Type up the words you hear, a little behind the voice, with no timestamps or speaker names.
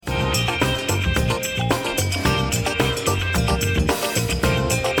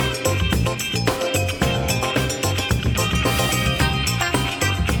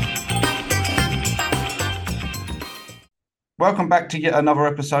Welcome back to yet another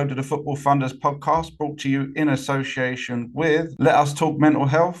episode of the Football Funders podcast, brought to you in association with Let Us Talk Mental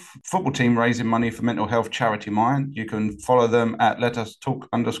Health, football team raising money for mental health charity Mind. You can follow them at Let Us Talk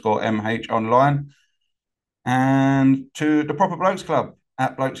 _MH online, and to the Proper Blokes Club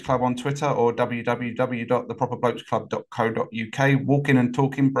at Blokes Club on Twitter or www.theproperblokesclub.co.uk. Walking and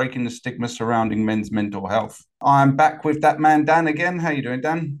talking, breaking the stigma surrounding men's mental health. I'm back with that man Dan again. How you doing,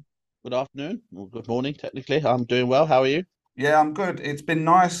 Dan? Good afternoon, or good morning, technically. I'm doing well. How are you? Yeah, I'm good. It's been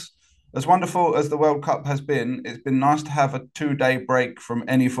nice. As wonderful as the World Cup has been, it's been nice to have a 2 day break from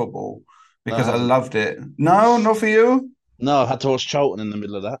any football No, it because I hasn't. loved it. No, not for you. No, I had to watch Charlton in the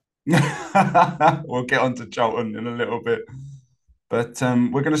middle of that. We'll get on to Charlton in a little bit. But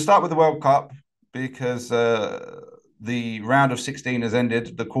we're going to start with the World Cup because the round of 16 has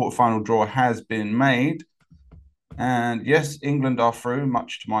ended. The quarterfinal draw has been made. And yes, England are through,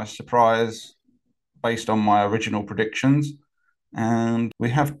 much to my surprise, based on my original predictions. And we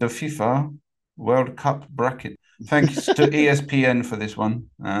have the FIFA World Cup bracket. Thanks to ESPN for this one.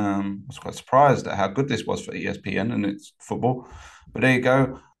 I was quite surprised at how good this was for ESPN and its football. But there you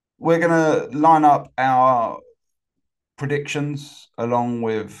go. We're going to line up our predictions along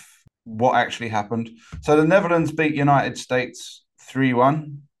with what actually happened. So the Netherlands beat United States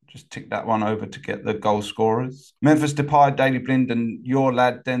 3-1. Just tick that one over to get the goal scorers. Memphis Depay, Daley Blind, and your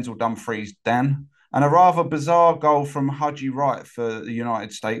lad Denzel Dumfries, Dan. And a rather bizarre goal from Haji Wright for the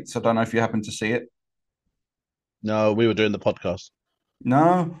United States. I don't know if you happen to see it. No, we were doing the podcast.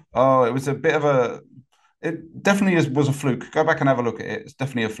 No? Oh, it was a bit of a. It definitely was a fluke. Go back and have a look at it. It's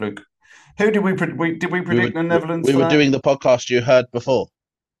definitely a fluke. Who did did we We were predict the we, Netherlands we for were that? doing the podcast you heard before.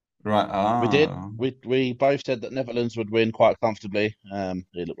 Right. We did. Ah. We both said that Netherlands would win quite comfortably.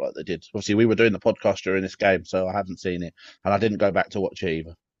 It looked like they did. Obviously, we were doing the podcast during this game, so I haven't seen it, and I didn't go back to watch it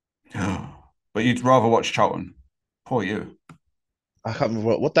either. But you'd rather watch Charlton. Poor you. I can't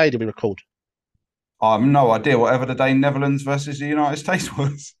remember what day did we record. I have no idea. Whatever the day Netherlands versus the United States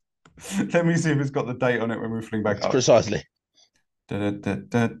was. Let me see if it's got the date on it when we fling back That's up. precisely.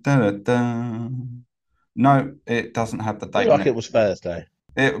 Da-da-da-da-da-da. No, it doesn't have the I feel date on like it. it was Thursday.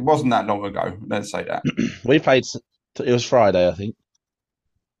 It wasn't that long ago. Let's say that. We played. It was Friday, I think.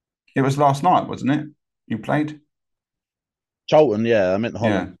 It was last night, wasn't it? You played? Charlton, yeah. I meant Yeah.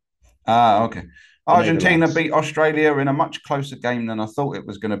 Holland, Ah, okay. the Argentina Netherlands. beat Australia in a much closer game than I thought it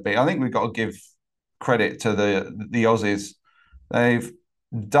was going to be. I think we've got to give credit to the Aussies. They've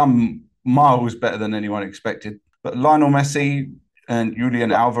done miles better than anyone expected. But Lionel Messi and Julian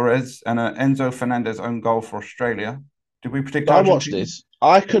But Alvarez and Enzo Fernandez own goal for Australia. Did we predict So I watched Argentina? this.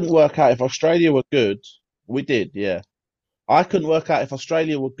 I couldn't work out if Australia were good. We did, yeah. I couldn't work out if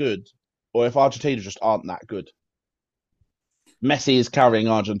Australia were good or if Argentina just aren't that good. Messi is carrying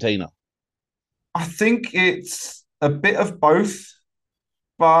Argentina. I think it's a bit of both,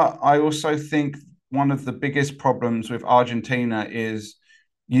 but I also think one of the biggest problems with Argentina is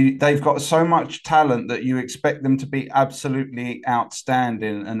they've got so much talent that you expect them to be absolutely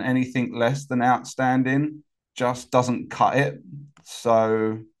outstanding, and anything less than outstanding just doesn't cut it.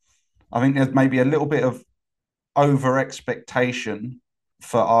 So I think there's maybe a little bit of over expectation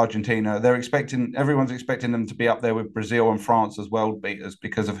for Argentina. Everyone's expecting them to be up there with Brazil and France as world beaters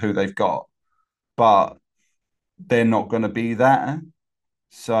because of who they've got, but they're not going to be that.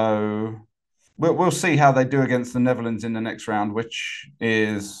 So we'll see how they do against the Netherlands in the next round, which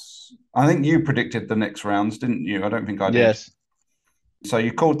is, I think you predicted the next rounds, didn't you? I don't think I did. Yes. So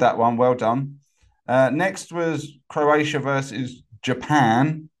you called that one. Well done. Next was Croatia versus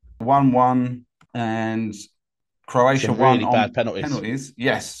Japan, 1-1, and Croatia Some won really bad on penalties. penalties.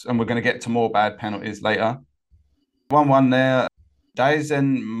 Yes, and we're going to get to more bad penalties later. 1-1 there.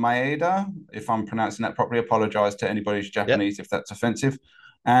 Daisen Maeda, if I'm pronouncing that properly, apologise to anybody who's Yep. Japanese if that's offensive.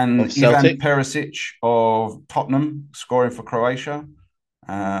 And Of Ivan Celtic. Perisic of Tottenham scoring for Croatia.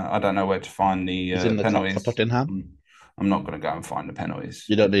 I don't know where to find the He's in the top for penalties. Tottenham. I'm not going to go and find the penalties.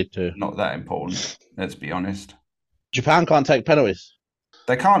 You don't need to. Not that important, let's be honest. Japan can't take penalties.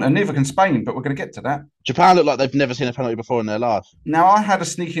 They can't, and neither can Spain, but we're going to get to that. Japan look like they've never seen a penalty before in their life. Now, I had a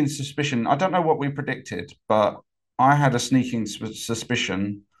sneaking suspicion. I don't know what we predicted, but I had a sneaking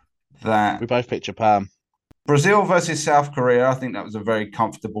suspicion that We both picked Japan. Brazil versus South Korea, I think that was a very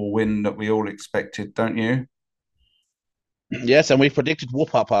comfortable win that we all expected, don't you? Yes, and we predicted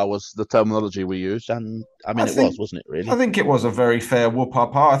whoop up was the terminology we used, and I I mean it was, think wasn't it, I really? think it was a very fair whoop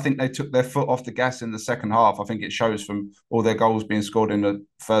up. I think they took their foot off the gas in the second half. I think it shows from all their goals being scored in the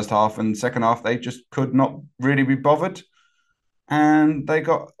first half, and second half they just could not really be bothered, and they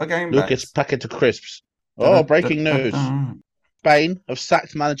got a game back. Lucas packet of crisps. Oh, breaking news. Da-da-da-da-da. Spain have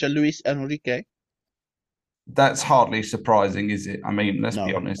sacked manager Luis Enrique. That's hardly surprising, is it? I mean, let's be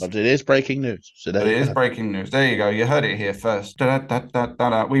No, honest. but it is breaking news. So there But you it is go. breaking news. There you go. You heard it here first.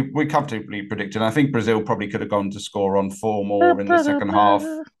 Da. We comfortably predicted. I think Brazil probably could have gone to score on four more in the second half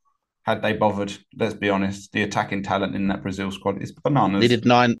had they bothered. Let's be honest. The attacking talent in that Brazil squad is bananas. Needed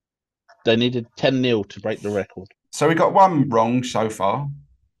 9. They needed 10-0 to break the record. So we got one wrong so far.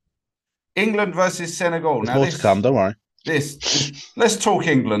 England versus Senegal. There's Now more to come. Don't worry. this. Let's talk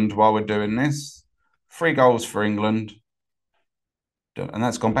England while we're doing this. 3 goals for England, and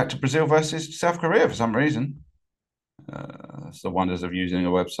that's gone back to Brazil versus South Korea for some reason. That's the wonders of using a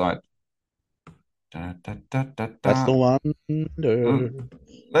website. That's the wonder.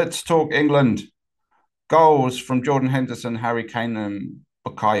 Let's talk England. Goals from Jordan Henderson, Harry Kane, and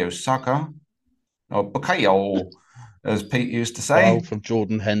Bukayo Saka. Or Bukayo, as Pete used to say. Goal from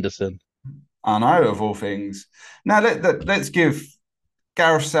Jordan Henderson. I know, of all things. Now, let's give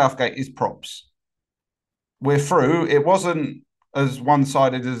Gareth Southgate his props. We're through. It wasn't as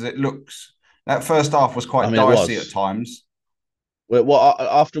one-sided as it looks. That first half was quite dicey at times. Well,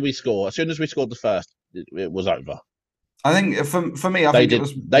 after we score, as soon as we scored the first, it was over. I think for me, I think it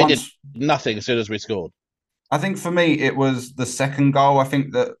was they did nothing as soon as we scored. I think for me, it was the second goal. I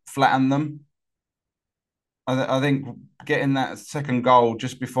think that flattened them. I think getting that second goal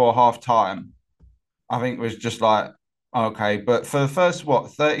just before half time, I think was just like okay. But for the first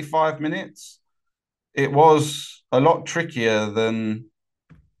 35 minutes, it was a lot trickier than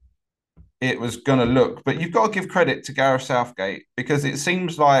it was going to look. But you've got to give credit to Gareth Southgate because it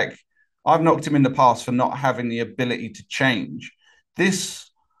seems like I've knocked him in the past for not having the ability to change. This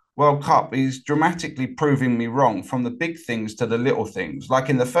World Cup is dramatically proving me wrong from the big things to the little things. Like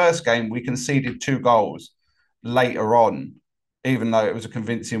in the first game, we conceded 2 goals later on, even though it was a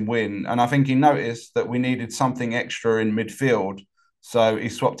convincing win. And I think he noticed that we needed something extra in midfield. So he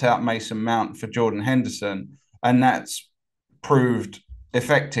swapped out Mason Mount for Jordan Henderson. And that's proved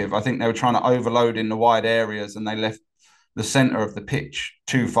effective. I think they were trying to overload in the wide areas and they left the centre of the pitch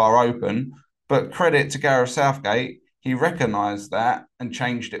too far open. But credit to Gareth Southgate, he recognised that and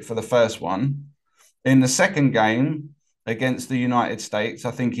changed it for the first one. In the second game against the United States,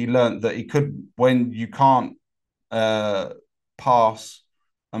 I think he learned that he could, when you can't pass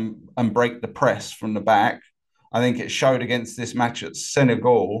and break the press from the back, I think it showed against this match at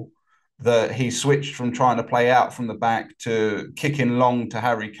Senegal that he switched from trying to play out from the back to kicking long to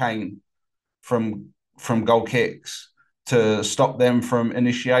Harry Kane from goal kicks to stop them from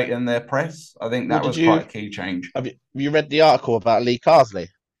initiating their press. I think that was quite a key change. Have you read the article about Lee Carsley?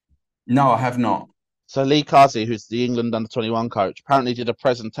 No, I have not. So Lee Carsley, who's the England under-21 coach, apparently did a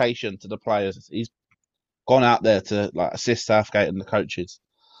presentation to the players. He's gone out there to assist Southgate and the coaches.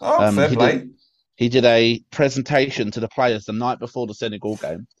 Oh, fair play. He did a presentation to the players the night before the Senegal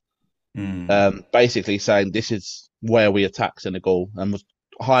game, basically saying this is where we attack Senegal, and was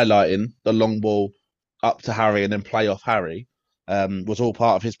highlighting the long ball up to Harry and then play off Harry. Was all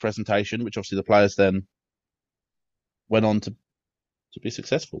part of his presentation, which obviously the players then went on to be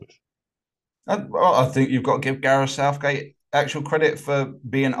successful with. I think you've got to give Gareth Southgate actual credit for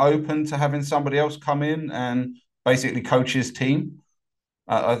being open to having somebody else come in and basically coach his team.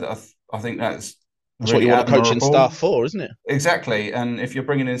 I think that's really what you want a coaching staff for, isn't it? Exactly. And if you're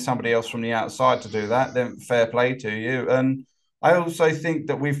bringing in somebody else from the outside to do that, then fair play to you. And I also think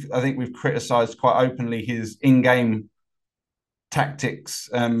that we've criticised quite openly his in-game tactics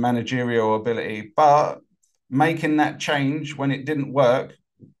and managerial ability, but making that change when it didn't work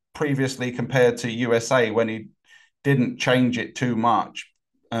previously compared to USA when he didn't change it too much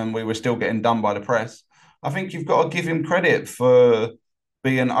and we were still getting done by the press. I think you've got to give him credit for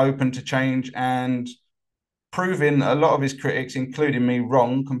being open to change and proving a lot of his critics, including me,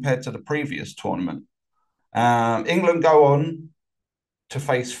 wrong compared to the previous tournament. England go on to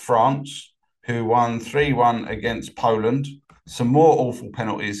face France, who won 3-1 against Poland. Some more awful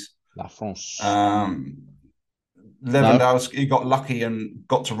penalties. La France. Lewandowski got lucky and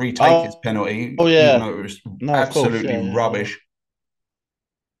got to retake his penalty. Oh, yeah. Even though it was absolutely rubbish.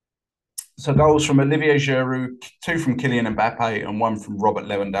 So goals from Olivier Giroud, 2 from Kylian Mbappe and 1 from Robert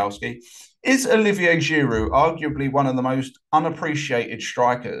Lewandowski. Is Olivier Giroud arguably one of the most unappreciated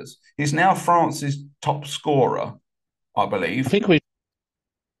strikers? He's now France's top scorer, I believe. I think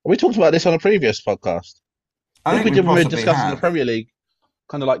we talked about this on a previous podcast. I think we did when we were discussing the Premier League,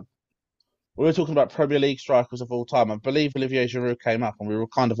 kind of like we were talking about Premier League strikers of all time. I believe Olivier Giroud came up and we were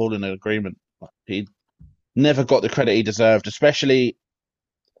kind of all in agreement. He never got the credit he deserved, especially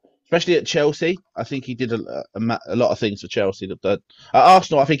at Chelsea. I think he did a lot of things for Chelsea. At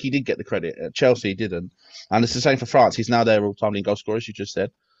Arsenal, I think he did get the credit. At Chelsea, he didn't. And it's the same for France. He's now their all-time leading goal scorer, as you just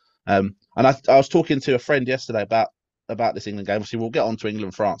said. And I was talking to a friend yesterday about this England game. Obviously, we'll get on to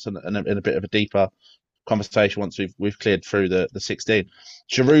England France in a bit of a deeper conversation once we've cleared through the 16.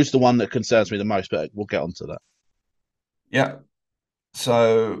 Giroud's the one that concerns me the most, but we'll get on to that. Yeah.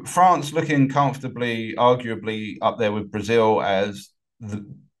 So France looking comfortably, arguably up there with Brazil as the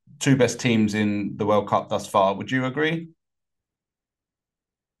two best teams in the World Cup thus far. Would you agree?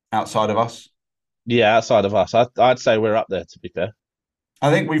 Outside of us? Yeah, outside of us, I'd say we're up there, to be fair. I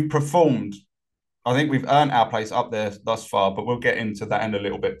think we've performed. I think we've earned our place up there thus far, but we'll get into that in a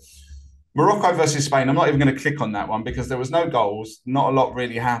little bit. Morocco versus Spain, I'm not even going to click on that one because there was no goals. Not a lot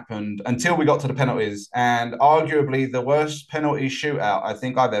really happened until we got to the penalties. And arguably the worst penalty shootout I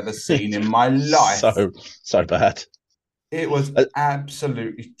think I've ever seen in my life. So bad. It was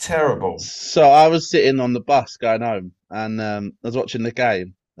absolutely terrible. So I was sitting on the bus going home and I was watching the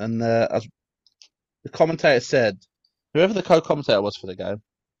game. And the commentator said, whoever the co-commentator was for the game,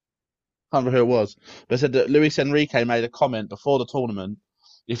 I can't remember who it was, but said that Luis Enrique made a comment before the tournament.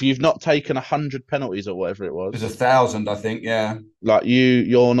 If you've not taken 100 penalties or whatever it was, it was 1,000, I think. Yeah, like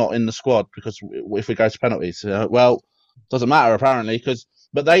you're not in the squad because if we go to penalties, well, doesn't matter apparently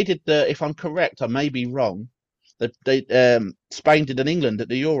but they did if I'm correct, I may be wrong. Spain did in England at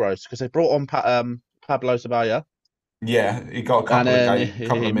the Euros because they brought on Pablo Sarabia. Yeah, he got a couple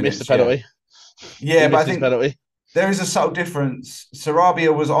of minutes. Missed the penalty. Yeah, but I think there is a subtle difference.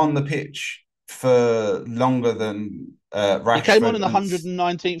 Sarabia was on the pitch for longer than Rashford. He came on in the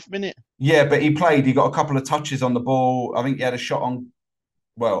 119th minute. Yeah, but he played. He got a couple of touches on the ball. I think he had a shot on.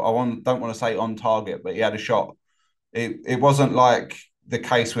 Well, don't want to say on target, but he had a shot. It wasn't like the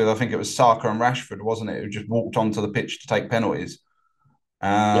case with I think it was Saka and Rashford, wasn't it? Who just walked onto the pitch to take penalties.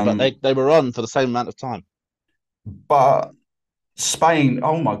 Yeah, but they were on for the same amount of time. But Spain,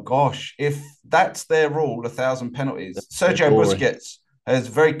 oh my gosh, if that's their rule, 1,000 penalties. Sergio Busquets has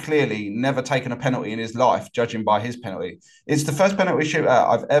very clearly never taken a penalty in his life, judging by his penalty. It's the first penalty shootout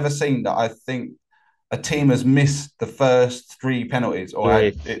I've ever seen that I think a team has missed the first 3 penalties or had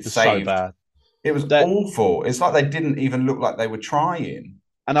it saved. So bad. It was awful. It's like they didn't even look like they were trying.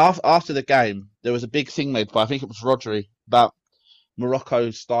 And after the game, there was a big thing made by, I think it was Rodri, about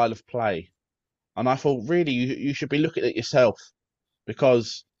Morocco's style of play. And I thought, really, you should be looking at yourself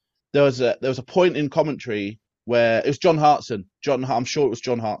because there was a point in commentary where it was John Hartson. I'm sure it was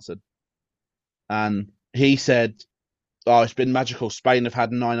John Hartson. And he said, oh, it's been magical. Spain have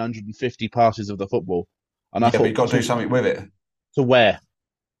had 950 passes of the football. And I thought, but you've got to do something with it. To where?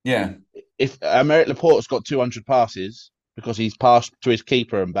 Yeah. If Aymeric Laporte's got 200 passes because he's passed to his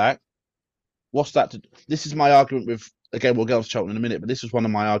keeper and back, what's that? This is my argument with, again, we'll get on to Charlton in a minute, but this was one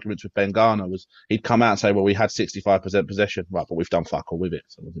of my arguments with Ben Garner was he'd come out and say, well, we had 65% possession. Right, but we've done fuck all with it,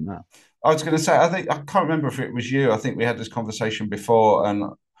 so it doesn't matter. I was going to say, I can't remember if it was you. I think we had this conversation before, and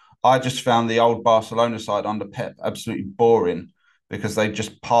I just found the old Barcelona side under Pep absolutely boring because they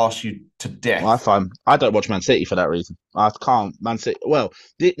just pass you to death. Well, I don't watch Man City for that reason. I can't. Man City. Well,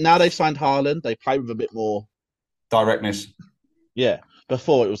 now they've signed Haaland. They play with a bit more directness. Yeah.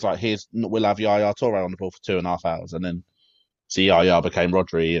 Before it was like, we'll have Yaya Touré on the ball for 2.5 hours, and then Yaya became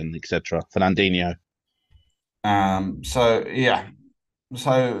Rodri and etc. Fernandinho.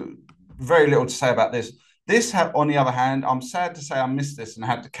 So very little to say about this. On the other hand, I'm sad to say I missed this and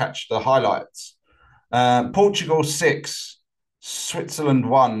had to catch the highlights. Portugal 6, Switzerland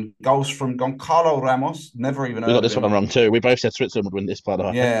 1. Goals from Goncalo Ramos. Never even. We got this one wrong too. We both said Switzerland would win this, by the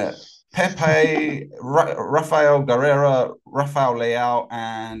way. Yeah. Pepe, Rafael Guerreiro, Rafael Leao,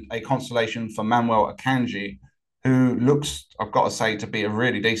 and a consolation for Manuel Akanji, who looks, I've got to say, to be a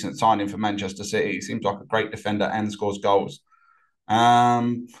really decent signing for Manchester City. He seems like a great defender and scores goals.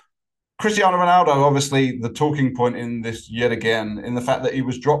 Cristiano Ronaldo, obviously, the talking point in this yet again, in the fact that he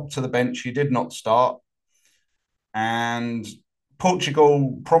was dropped to the bench. He did not start. And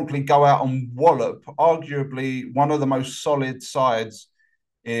Portugal promptly go out and wallop, arguably one of the most solid sides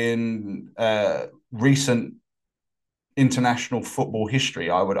in recent international football history,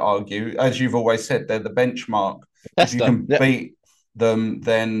 I would argue. As you've always said, they're the benchmark. If you can beat them,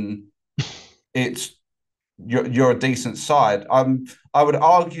 then you're a decent side. I would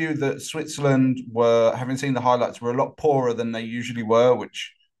argue that Switzerland were, having seen the highlights, were a lot poorer than they usually were,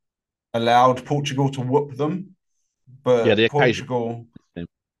 which allowed Portugal to whoop them. But Portugal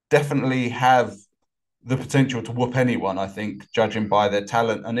definitely have the potential to whoop anyone, I think, judging by their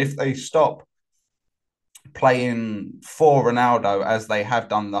talent. And if they stop playing for Ronaldo as they have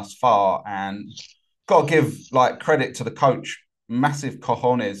done thus far, and got to give credit to the coach, massive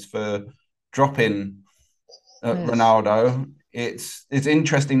cojones for dropping Ronaldo. it's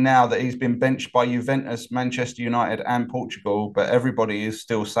interesting now that he's been benched by Juventus, Manchester United, and Portugal, but everybody is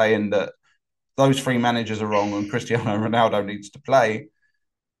still saying that those three managers are wrong and Cristiano Ronaldo needs to play.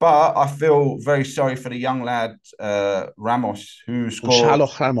 But I feel very sorry for the young lad Ramos, who scored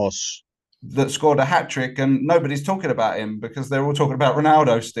Ramos. That scored a hat trick, and nobody's talking about him because they're all talking about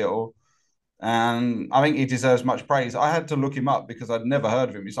Ronaldo still. And I think he deserves much praise. I had to look him up because I'd never heard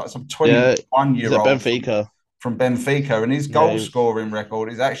of him. He's like some 21-year-old from Benfica, and his goal scoring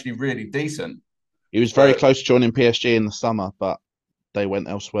record is actually really decent. He was very close to joining PSG in the summer, but they went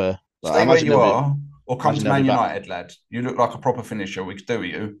elsewhere. Stay where you are, or come to Man United, lad. You look like a proper finisher. We could do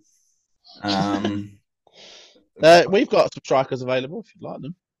with you. We've got some strikers available if you'd like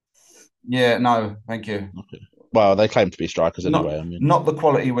them. Yeah, no, thank you. Okay. Well, they claim to be strikers anyway. Not the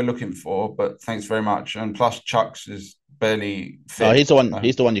quality we're looking for, but thanks very much. And plus, Chuks is barely fit. No, he's the one.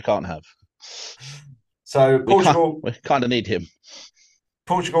 He's the one you can't have. So Portugal, we kind of need him.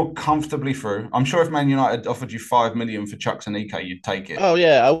 Portugal comfortably through. I'm sure if Man United offered you $5 million for Chuks and Ike, you'd take it. Oh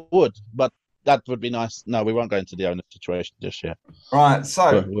yeah, I would, but that would be nice. No, we won't go into the owner situation just yet. Right,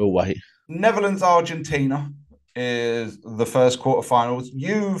 so we'll wait. Netherlands Argentina is the first quarterfinals.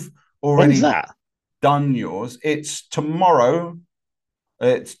 You've already done yours. It's tomorrow.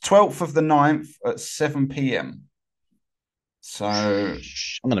 It's 12th of the 9th at 7 p.m. So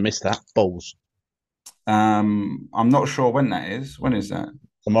I'm going to miss that. Balls. I'm not sure when that is. When is that?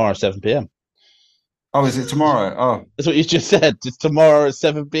 Tomorrow, 7 p.m. Oh, is it tomorrow? Oh, that's what you just said. It's tomorrow at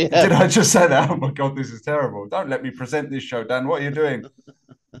 7 p.m. Did I just say that? Oh my God, this is terrible. Don't let me present this show, Dan. What are you doing?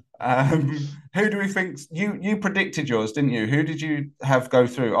 Who do we think? You predicted yours, didn't you? Who did you have go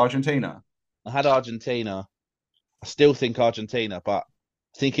through? Argentina? I had Argentina. I still think Argentina, but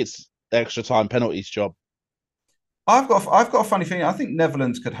I think it's extra time penalties job. I've got a funny feeling. I think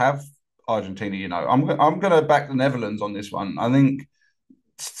Netherlands could have Argentina. You know, I'm going to back the Netherlands on this one. I think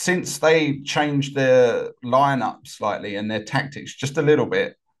since they changed their lineup slightly and their tactics just a little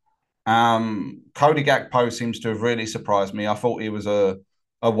bit, Cody Gakpo seems to have really surprised me. I thought he was a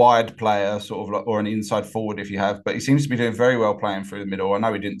wide player, sort of, or an inside forward if you have, but he seems to be doing very well playing through the middle. I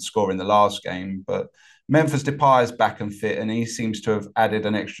know he didn't score in the last game, but Memphis Depay is back and fit, and he seems to have added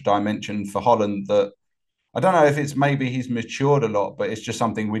an extra dimension for Holland that I don't know if it's maybe he's matured a lot, but it's just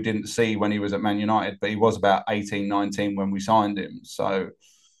something we didn't see when he was at Man United, but he was about 18, 19 when we signed him. So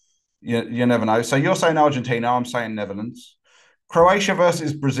you never know. So you're saying Argentina, I'm saying Netherlands. Croatia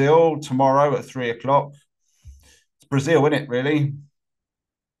versus Brazil tomorrow at 3:00. It's Brazil, isn't it, really?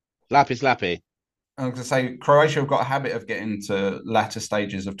 Lappy. I was going to say, Croatia have got a habit of getting to latter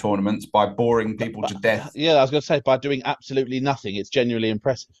stages of tournaments by boring people to death. Yeah, I was going to say, by doing absolutely nothing. It's genuinely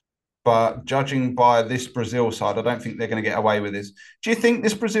impressive. But judging by this Brazil side, I don't think they're going to get away with this. Do you think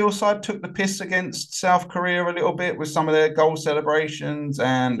this Brazil side took the piss against South Korea a little bit with some of their goal celebrations?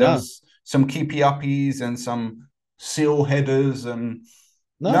 And there was some keepy-uppies and some seal headers. And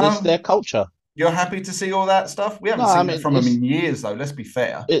no, it's their culture. You're happy to see all that stuff? We haven't seen it from them in years, though. Let's be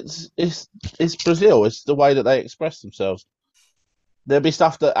fair. It's Brazil. It's the way that they express themselves. There'd be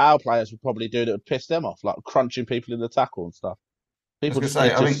stuff that our players would probably do that would piss them off, like crunching people in the tackle and stuff. People just need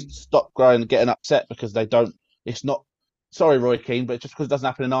to stop growing and getting upset because they don't. It's not. Sorry, Roy Keane, but just because it doesn't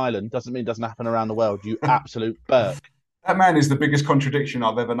happen in Ireland doesn't mean it doesn't happen around the world. You absolute Burke. That man is the biggest contradiction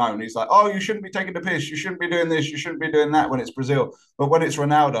I've ever known. He's like, oh, you shouldn't be taking the piss. You shouldn't be doing this. You shouldn't be doing that when it's Brazil. But when it's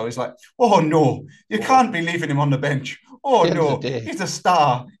Ronaldo, he's like, oh, no, you can't be leaving him on the bench. Oh, no, he's a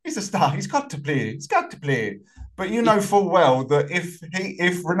star. He's a star. He's got to play. He's got to play. But you know full well that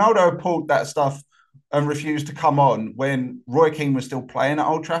if Ronaldo pulled that stuff and refused to come on when Roy Keane was still playing at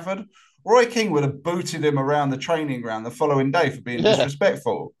Old Trafford, Roy Keane would have booted him around the training ground the following day for being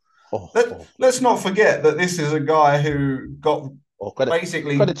disrespectful. Let's not forget that this is a guy who got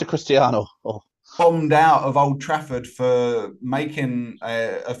basically credit to Cristiano bombed out of Old Trafford for making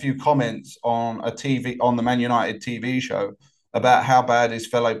a few comments on the Man United TV show about how bad his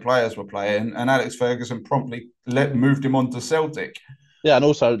fellow players were playing, and Alex Ferguson promptly moved him on to Celtic. Yeah, and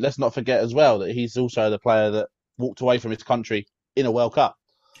also let's not forget as well that he's also the player that walked away from his country in a World Cup.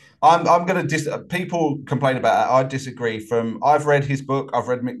 I'm going to people complain about that. I disagree. I've read his book. I've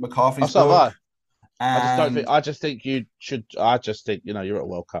read Mick McCarthy's book. I just think you should. I just think you're at a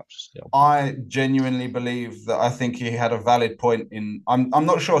World Cup. I genuinely believe that. I think he had a valid point in. I'm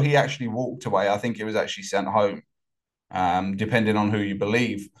not sure he actually walked away. I think he was actually sent home, depending on who you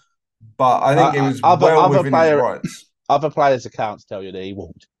believe. But I think it was within his rights. Other players' accounts tell you that he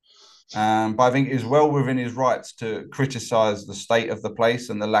walked. But I think it's well within his rights to criticise the state of the place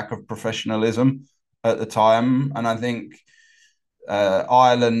and the lack of professionalism at the time. And I think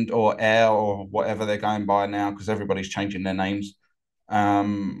Ireland or Air or whatever they're going by now, because everybody's changing their names,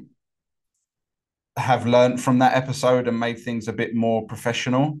 have learned from that episode and made things a bit more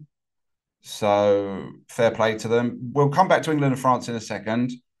professional. So fair play to them. We'll come back to England and France in a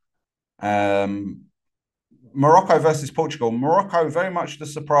second. Morocco versus Portugal. Morocco, very much the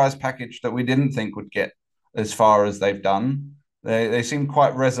surprise package that we didn't think would get as far as they've done. They seem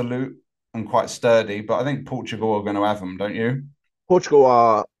quite resolute and quite sturdy, but I think Portugal are going to have them, don't you? Portugal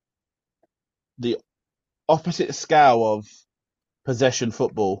are the opposite scale of possession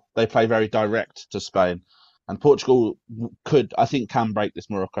football. They play very direct to Spain, and Portugal I think, can break this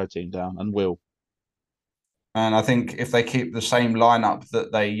Morocco team down and will. And I think if they keep the same lineup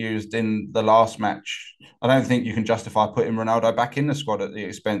that they used in the last match, I don't think you can justify putting Ronaldo back in the squad at the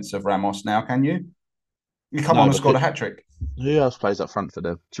expense of Ramos now, can you? You come on and scored a hat-trick. Who else plays up front for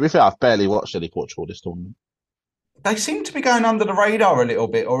them? To be fair, I've barely watched any Portugal this tournament. They seem to be going under the radar a little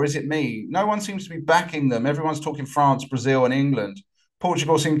bit, or is it me? No one seems to be backing them. Everyone's talking France, Brazil, and England.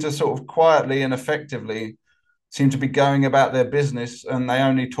 Portugal seem to sort of quietly and effectively seem to be going about their business, and they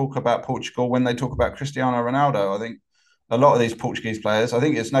only talk about Portugal when they talk about Cristiano Ronaldo. I think a lot of these Portuguese players, I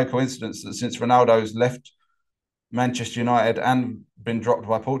think it's no coincidence that since Ronaldo's left Manchester United and been dropped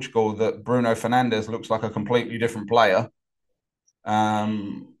by Portugal, that Bruno Fernandes looks like a completely different player for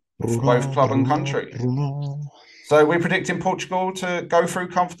both club and country. So we're predicting Portugal to go through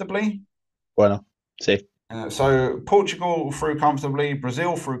comfortably. Bueno, sí. So Portugal through comfortably,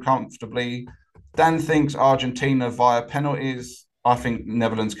 Brazil through comfortably. Dan thinks Argentina via penalties. I think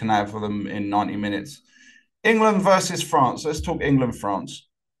Netherlands can have them in 90 minutes. England versus France. Let's talk England-France.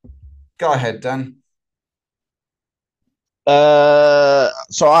 Go ahead, Dan.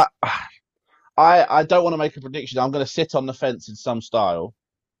 So I don't want to make a prediction. I'm going to sit on the fence in some style.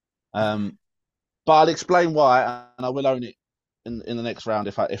 But I'll explain why, and I will own it in the next round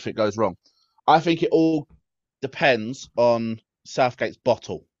if it goes wrong. I think it all depends on Southgate's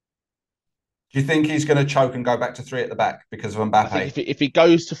bottle. Do you think he's going to choke and go back to 3 at the back because of Mbappe? I think if he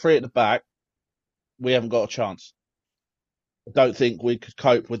goes to 3 at the back, we haven't got a chance. I don't think we could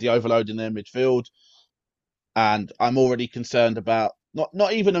cope with the overload in their midfield. And I'm already concerned about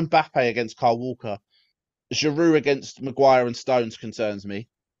not even Mbappe against Kyle Walker. Giroud against Maguire and Stones concerns me.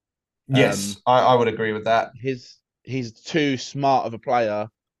 Yes, I would agree with that. He's too smart of a player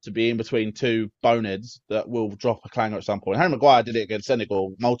to be in between two boneheads that will drop a clanger at some point. Harry Maguire did it against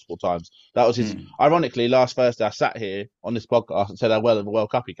Senegal multiple times. That was his. Ironically, last Thursday I sat here on this podcast and said how well of a World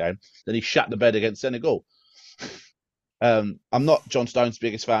Cup he came. Then he shat the bed against Senegal. I'm not John Stones'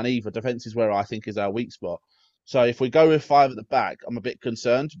 biggest fan either. Defence is where I think is our weak spot. So if we go with 5 at the back, I'm a bit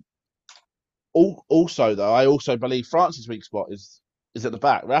concerned. Also, though, I also believe France's weak spot is at the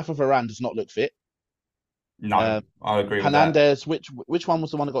back. Rafa Varane does not look fit. No, I agree with Hernandez, that. Which one was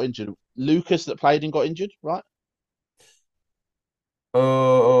the one that got injured? Lucas that played and got injured, right?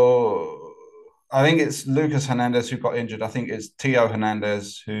 I think it's Lucas Hernandez who got injured. I think it's Theo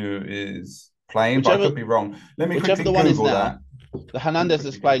Hernandez who is playing, but I could be wrong. Let me quickly Google that. The Hernandez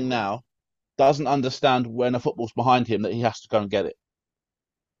that's playing now doesn't understand when a football's behind him that he has to go and get it.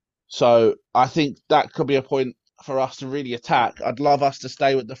 So I think that could be a point for us to really attack. I'd love us to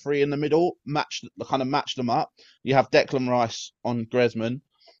stay with the 3 in the middle, match them up. You have Declan Rice on Griezmann,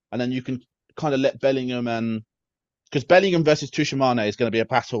 and then you can kind of let Bellingham because Bellingham versus Tchouaméni is going to be a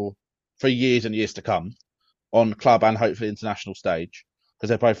battle for years and years to come on club and hopefully international stage because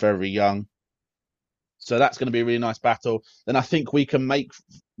they're both very young. So that's going to be a really nice battle. Then I think we can make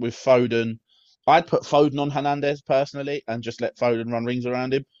with Foden. I'd put Foden on Hernandez personally and just let Foden run rings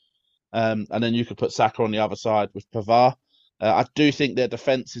around him. And then you could put Saka on the other side with Pavard. I do think their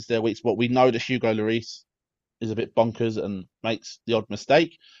defence is their weak spot. We know that Hugo Lloris is a bit bonkers and makes the odd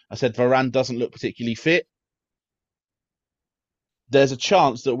mistake. I said Varane doesn't look particularly fit. There's a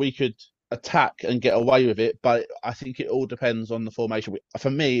chance that we could attack and get away with it, but I think it all depends on the formation.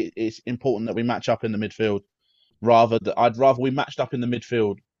 For me, it's important that we match up in the midfield. I'd rather we matched up in the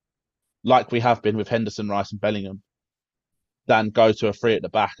midfield like we have been with Henderson, Rice, and Bellingham, than go to a 3 at the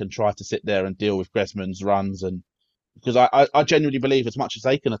back and try to sit there and deal with Griezmann's runs. And because I genuinely believe as much as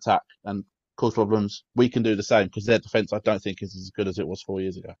they can attack and cause problems, we can do the same because their defence I don't think is as good as it was 4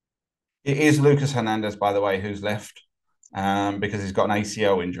 years ago. It is Lucas Hernandez, by the way, who's left because he's got an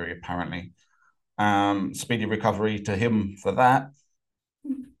ACL injury apparently. Speedy recovery to him for that.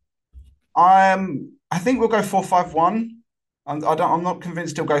 I think we'll go 4-5-1. I'm not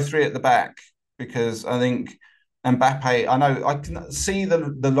convinced he'll go 3 at the back because I think Mbappe, I know I can see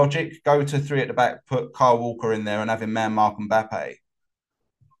the logic, go to 3 at the back, put Kyle Walker in there and have him man mark Mbappe.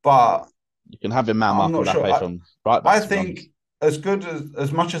 But you can have him man mark Mbappe from right back. as good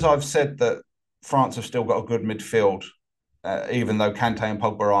as much as I've said that France have still got a good midfield, even though Kante and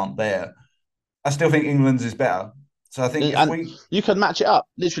Pogba aren't there, I still think England's is better. So I think if And we, you can match it up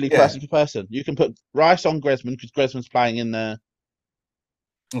literally yeah, person for person. You can put Rice on Griezmann because Griezmann's playing in the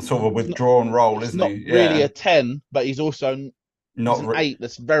sort of a it's not withdrawn role, it's isn't not he? really Yeah, a 10, but he's not an re- 8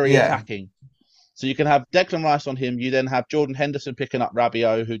 that's very yeah. attacking. So you can have Declan Rice on him. You then have Jordan Henderson picking up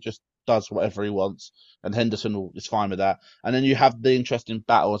Rabiot, who just does whatever he wants, and is fine with that. And then you have the interesting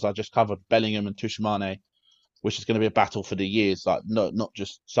battle, as I just covered, Bellingham and Tushmane, which is going to be a battle for the years, like not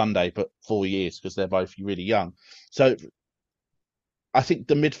just Sunday, but 4 years because they're both really young. So I think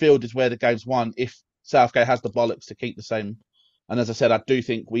the midfield is where the game's won if Southgate has the bollocks to keep the same. And as I said, I do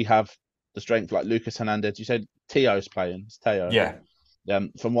think we have the strength, like Lucas Hernandez. You said Teo's playing. It's Teo. Yeah.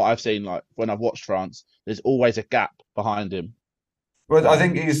 From what I've seen, like when I've watched France, there's always a gap behind him. Well, I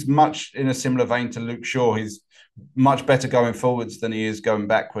think he's much in a similar vein to Luke Shaw. He's much better going forwards than he is going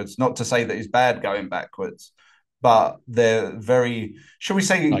backwards. Not to say that he's bad going backwards, but they're very, shall we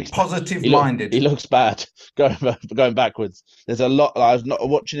say, No, positive minded. He looks bad going backwards. There's a lot. I was not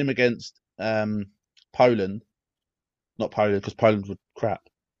watching him against Poland, not Poland because Poland would crap.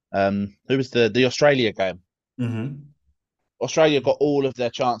 Who was the Australia game? Mm-hmm. Australia got all of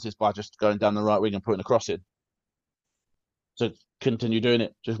their chances by just going down the right wing and putting a cross in. So continue doing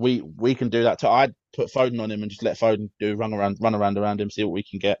it. Just we can do that too. I'd put Foden on him and just let Foden run around him, see what we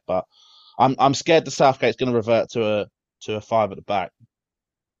can get. But I'm scared the Southgate's going to revert to a 5 at the back.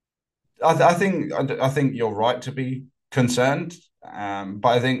 I think you're right to be concerned, but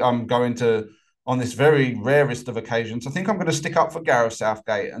I think I'm going to, on this very rarest of occasions, I think I'm going to stick up for Gareth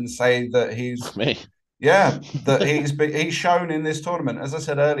Southgate and say that he's Me. Yeah, that he's shown in this tournament, as I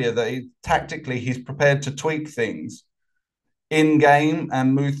said earlier, that tactically he's prepared to tweak things in game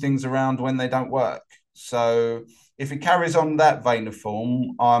and move things around when they don't work. So if he carries on that vein of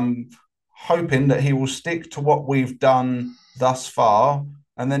form, I'm hoping that he will stick to what we've done thus far,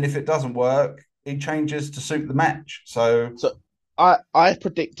 and then if it doesn't work, he changes to suit the match. So I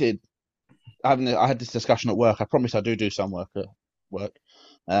predicted. I had this discussion at work. I promise I do some work at work.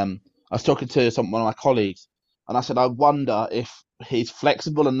 I was talking to one of my colleagues, and I said I wonder if he's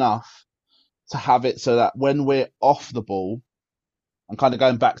flexible enough to have it so that when we're off the ball, I'm kind of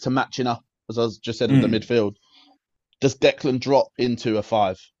going back to matching up, as I just said, with the midfield. Does Declan drop into a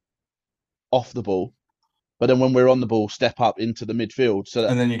 5 off the ball, but then when we're on the ball, step up into the midfield?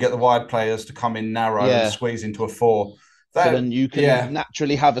 And then you get the wide players to come in narrow and squeeze into a 4. So then you can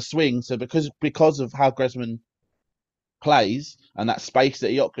naturally have a swing. So because of how Griezmann plays and that space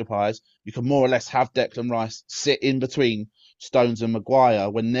that he occupies, you can more or less have Declan Rice sit in between Stones and Maguire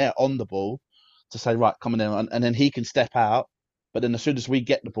when they're on the ball to say, right, come on in, and then he can step out. But then as soon as we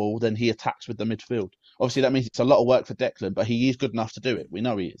get the ball, then he attacks with the midfield. Obviously, that means it's a lot of work for Declan, but he is good enough to do it. We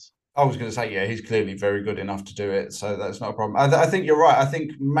know he is. I was going to say, yeah, he's clearly very good enough to do it. So that's not a problem. I think you're right. I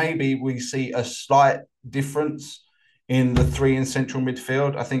think maybe we see a slight difference in the 3 in central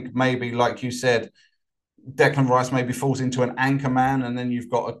midfield. I think maybe, like you said, Declan Rice maybe falls into an anchor man, and then you've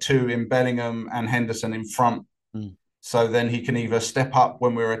got a 2 in Bellingham and Henderson in front. So then he can either step up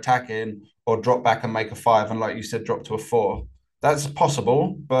when we're attacking or drop back and make a 5. And like you said, drop to a 4. That's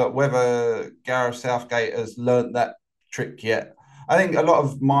possible, but whether Gareth Southgate has learnt that trick yet. I think a lot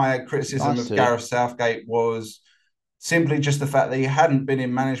of my criticism of Gareth Southgate was simply just the fact that he hadn't been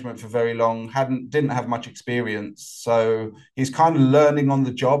in management for very long, didn't have much experience. So he's kind of learning on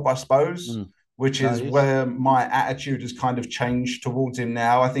the job, I suppose, which is where my attitude has kind of changed towards him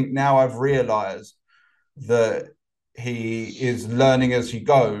now. I think now I've realised that he is learning as he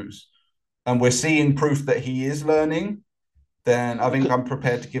goes, and we're seeing proof that he is learning. Then I think I'm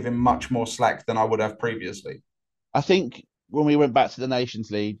prepared to give him much more slack than I would have previously. I think when we went back to the Nations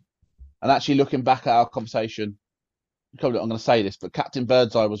League, and actually looking back at our conversation, I'm going to say this, but Captain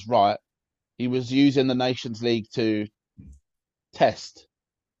Birdseye was right. He was using the Nations League to test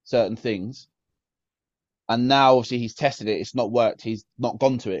certain things. And now, obviously, he's tested it. It's not worked. He's not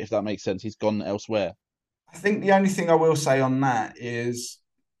gone to it, if that makes sense. He's gone elsewhere. I think the only thing I will say on that is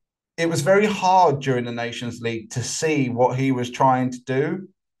it was very hard during the Nations League to see what he was trying to do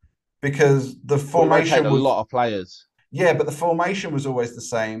because the formation was a lot of players. Yeah, but the formation was always the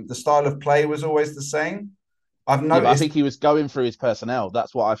same. The style of play was always the same. I've noticed. I think he was going through his personnel.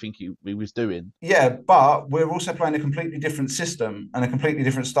 That's what I think he was doing. Yeah, but we're also playing a completely different system and a completely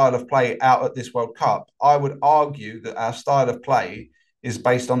different style of play out at this World Cup. I would argue that our style of play is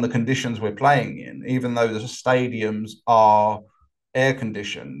based on the conditions we're playing in, even though the stadiums are air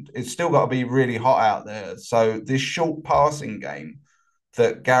conditioned. It's still got to be really hot out there. So this short passing game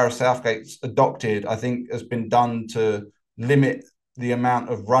that Gareth Southgate's adopted, I think, has been done to limit the amount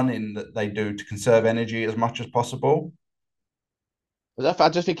of running that they do to conserve energy as much as possible. I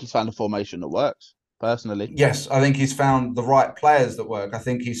just think he's found a formation that works, personally. Yes, I think he's found the right players that work. I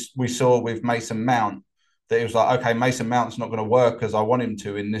think we saw with Mason Mount that he was like, okay, Mason Mount's not going to work as I want him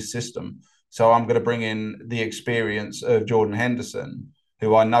to in this system. So I'm going to bring in the experience of Jordan Henderson,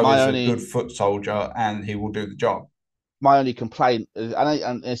 who I know is a good foot soldier and he will do the job. My only complaint,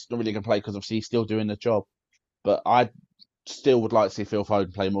 and it's not really a complaint because obviously he's still doing the job, but I still would like to see Phil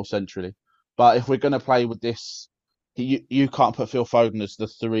Foden play more centrally. But if we're going to play with this, you can't put Phil Foden as the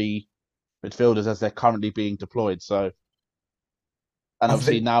 3 midfielders as they're currently being deployed. So, and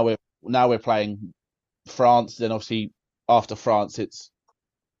obviously now we're playing France. Then obviously after France, it's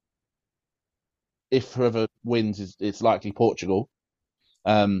if whoever wins it's likely Portugal.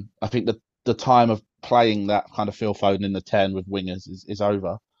 I think the time of playing that kind of Phil Foden in the 10 with wingers is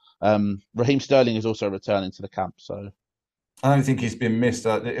over. Raheem Sterling is also returning to the camp, so I don't think he's been missed.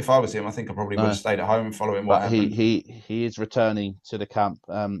 If I was him, I think I probably would have stayed at home following what happened. He is returning to the camp,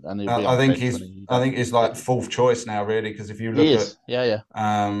 and he'll be. I think he's like 4th choice now, really, because if you look at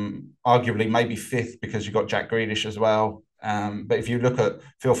arguably maybe 5th because you've got Jack Grealish as well. But if you look at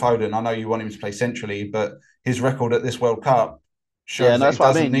Phil Foden, I know you want him to play centrally, but his record at this World Cup shows that he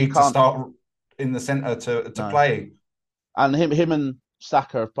doesn't need to start in the centre to play. And him and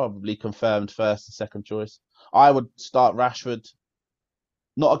Saka have probably confirmed 1st and 2nd choice. I would start Rashford,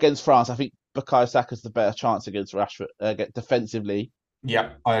 not against France. I think Bukayo Saka's the better chance against Rashford defensively.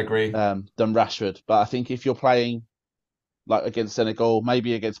 Yeah, I agree. Than Rashford. But I think if you're playing like against Senegal,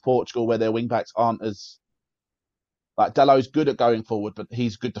 maybe against Portugal, where their wing backs aren't as like Dalot's good at going forward, but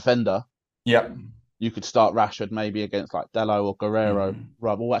he's a good defender. Yep. You could start Rashford maybe against like Dalot or Guerrero.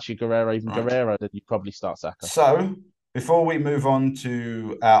 Right. Well, actually, Guerrero, then you probably start Saka. So before we move on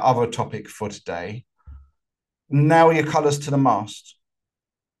to our other topic for today, now your colours to the mast.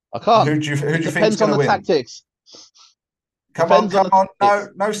 I can't. Who do you think is going to win? Depends on the tactics. Come on.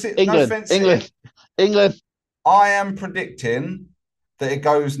 No England. I am predicting that it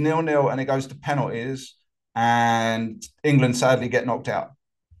goes 0-0 and it goes to penalties, and England sadly get knocked out.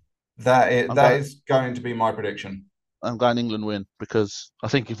 That is going to be my prediction. I'm going England win, because I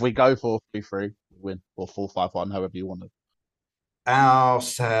think if we go 4-3-3, win, or 4-5-1, however you want it. Our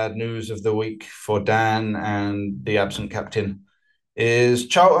sad news of the week for Dan and the absent captain is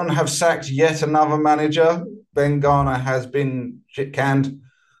Charlton have sacked yet another manager. Ben Garner has been shit canned.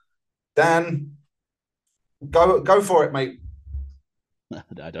 Dan, go for it, mate.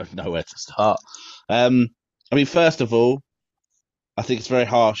 I don't know where to start. I mean, first of all, I think it's very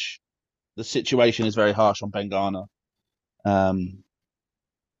harsh. The situation is very harsh on Ben Garner.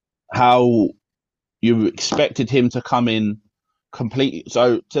 How you expected him to come in completely.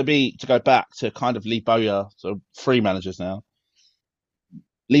 So to go back to kind of Lee Bowyer, so 3 managers now.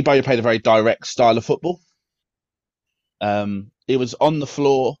 Lee Bowyer played a very direct style of football. It was on the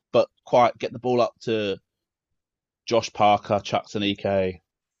floor, but quite get the ball up to Josh Parker, Chuck Sanike,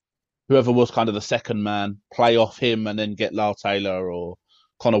 whoever was kind of the second man, play off him and then get Lyle Taylor or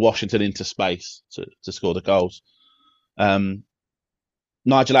Connor Washington into space to score the goals.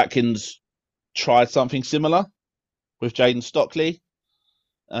 Nigel Atkins tried something similar with Jayden Stockley.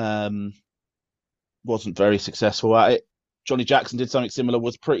 Wasn't very successful at it. Johnny Jackson did something similar,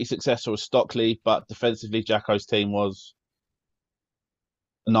 was pretty successful with Stockley, but defensively, Jacko's team was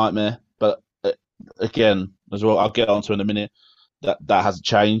a nightmare. But again, as well, I'll get onto in a minute, that hasn't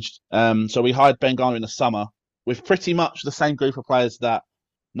changed. So we hired Ben Garner in the summer with pretty much the same group of players that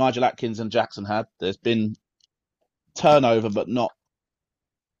Nigel Atkins and Jackson had. There's been turnover, but not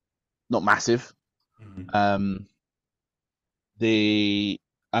massive. Mm-hmm. The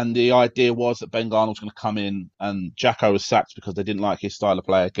idea was that Ben Garner was going to come in, and Jacko was sacked because they didn't like his style of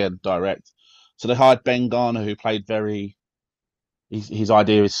play, again, direct. So they hired Ben Garner, who played his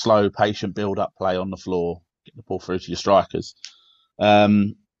idea is slow, patient build-up play on the floor, get the ball through to your strikers.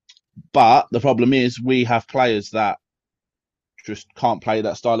 But the problem is we have players that just can't play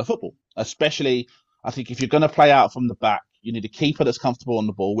that style of football. Especially, I think if you're going to play out from the back, you need a keeper that's comfortable on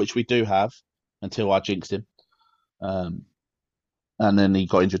the ball, which we do have until I jinxed him. And then he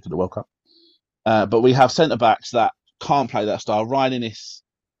got injured to the World Cup. But we have centre-backs that can't play that style. Ryan Inniss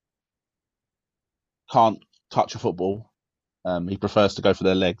can't touch a football. He prefers to go for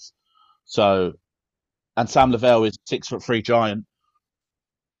their legs. So, and Sam Lavelle is 6'3" giant.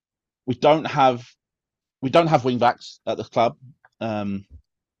 We don't have wing backs at the club.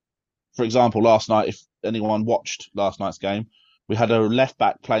 For example, last night, if anyone watched last night's game, we had a left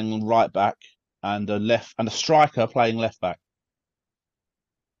back playing right back and a striker playing left back.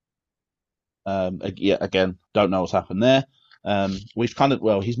 Yeah, again, don't know what's happened there. We've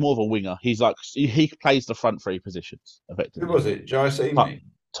he's more of a winger. He plays the front three positions Who effectively. was it? Joe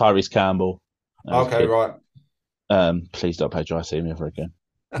Tyrese Campbell. Okay, right. Please don't play Jai ever again.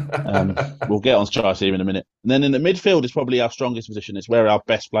 We'll get on to Jai in a minute. And then in the midfield is probably our strongest position. It's where our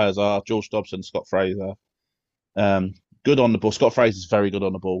best players are: George Dobson, Scott Fraser. Good on the ball. Scott Fraser is very good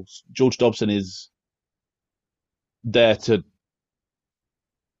on the ball. George Dobson is there to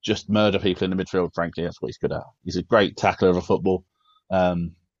just murder people in the midfield. Frankly, that's what he's good at. He's a great tackler of a football,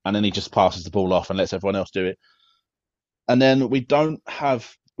 and then he just passes the ball off and lets everyone else do it. And then we have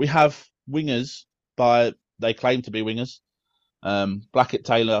wingers, but they claim to be wingers. Blackett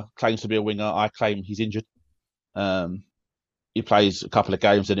Taylor claims to be a winger. I claim he's injured. He plays a couple of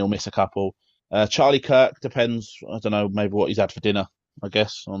games and he'll miss a couple. Charlie Kirk depends. I don't know, maybe what he's had for dinner, I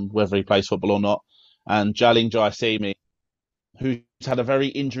guess, on whether he plays football or not. And Jalin Jaisimi, who's had a very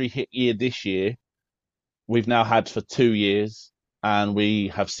injury hit year this year, we've now had for 2 years, and we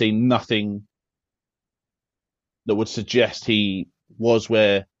have seen nothing that would suggest he was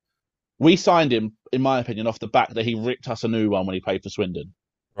where we signed him, in my opinion, off the back that he ripped us a new one when he played for Swindon.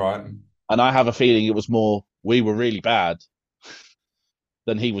 Right. And I have a feeling it was more we were really bad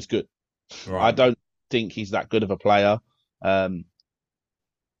than he was good. Right. I don't think he's that good of a player.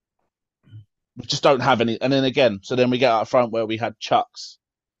 We just don't have any. And then again, so then we get out front where we had Chucks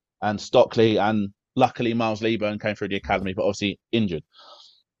and Stockley, and luckily Miles Leaburn came through the academy, but obviously injured.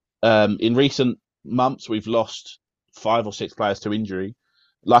 In recent months, we've lost 5 or 6 players to injury.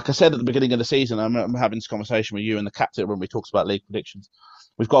 Like I said at the beginning of the season, I'm having this conversation with you and the captain when we talked about league predictions.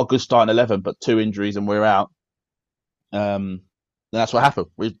 We've got a good start in 11, but 2 injuries and we're out. That's what happened.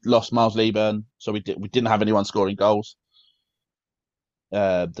 We lost Miles Leaburn, so we didn't have anyone scoring goals.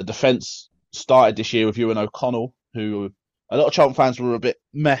 The defence started this year with Ewan O'Connell, who a lot of Charlton fans were a bit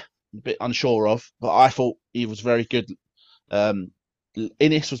unsure of, but I thought he was very good.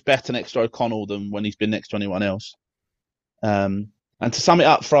 Innes was better next to O'Connell than when he's been next to anyone else. And to sum it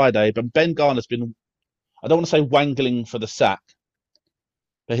up, Friday, but Ben Garner's been, I don't want to say wangling for the sack,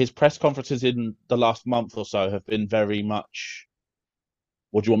 but his press conferences in the last month or so have been very much,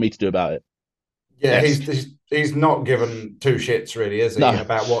 what do you want me to do about it? Yeah, he's not given 2 shits really, is he,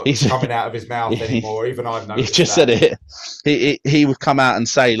 about what's coming out of his mouth anymore. Even I've noticed. He just said it. He would come out and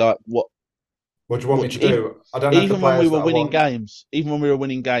say like, "What do you want me to do?" I don't know. Even when we were winning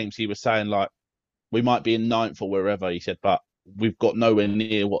games, he was saying like, "We might be in 9th or wherever." He said, "But we've got nowhere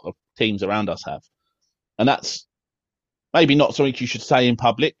near what the teams around us have," and that's maybe not something you should say in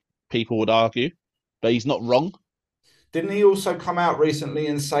public. People would argue, but he's not wrong. Didn't he also come out recently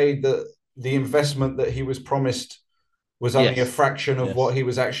and say that the investment that he was promised was only a fraction of what he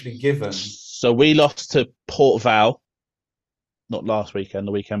was actually given? So we lost to Port Vale, not last weekend,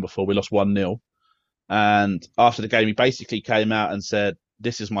 the weekend before. We lost 1-0. And after the game, he basically came out and said,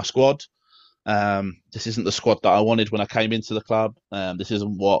 "This is my squad. This isn't the squad that I wanted when I came into the club. This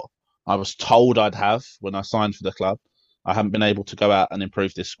isn't what I was told I'd have when I signed for the club. I haven't been able to go out and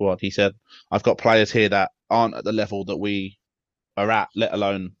improve this squad." He said, "I've got players here that aren't at the level that we are at, let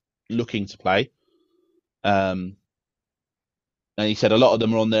alone looking to play." And he said a lot of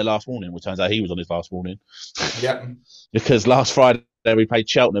them are on their last warning, which turns out he was on his last warning. Yeah. Because last Friday we played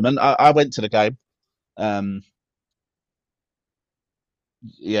Cheltenham, and I went to the game.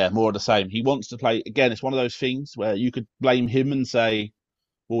 Yeah, more of the same. He wants to play again. It's one of those things where you could blame him and say,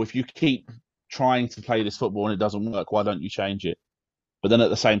 "Well, if you keep trying to play this football and it doesn't work, why don't you change it?" But then at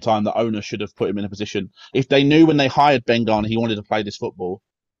the same time, the owner should have put him in a position. If they knew when they hired Ben Garner he wanted to play this football,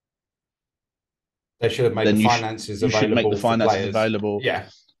 they should have made the finances available. You should make the finances available. Yeah.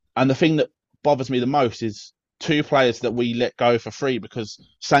 And the thing that bothers me the most is 2 players that we let go for free because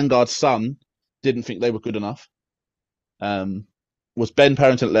Sangard's son didn't think they were good enough. Was Ben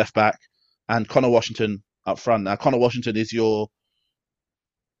Purrington at left back and Connor Washington up front. Now, Connor Washington's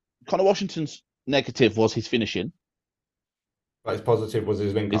negative was his finishing. But his positive was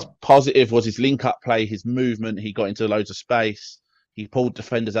his link up. His positive was his link up play, his movement. He got into loads of space. He pulled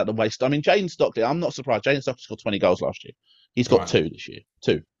defenders out the waist. I mean, Jayden Stockley, I'm not surprised. Jayden Stockley scored 20 goals last year. He's got 2 this year.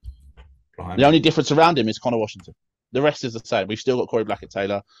 2. Right. The only difference around him is Connor Washington. The rest is the same. We've still got Corey Blackett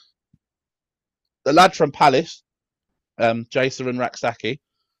Taylor. The lad from Palace, Jason Raksaki,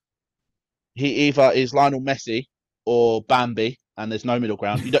 he either is Lionel Messi or Bambi, and there's no middle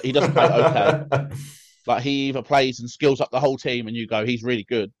ground. He doesn't play okay. Like, he either plays and skills up the whole team and you go, he's really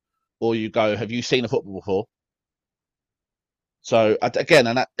good, or you go, have you seen a football before? So, again,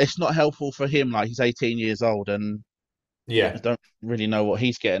 and it's not helpful for him. Like, he's 18 years old and I don't really know what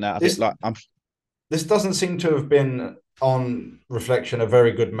he's getting out of it. Like, this doesn't seem to have been, on reflection, a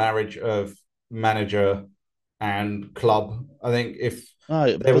very good marriage of manager and club. I think if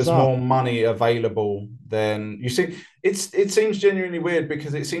No, there was bizarre. more money available, then you see, it seems genuinely weird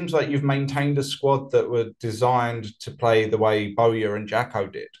because it seems like you've maintained a squad that were designed to play the way Bowyer and Jacko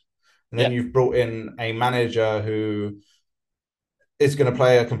did, and then Yeah, you've brought in a manager who is going to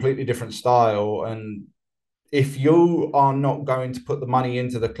play a completely different style. And if you are not going to put the money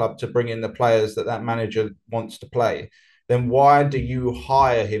into the club to bring in the players that manager wants to play, then why do you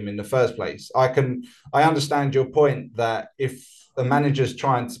hire him in the first place? I understand your point that if a manager's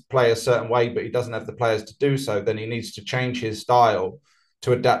trying to play a certain way but he doesn't have the players to do so, then he needs to change his style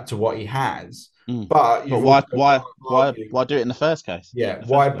to adapt to what he has. But but you've also got to argue, why do it in the first case? yeah, In the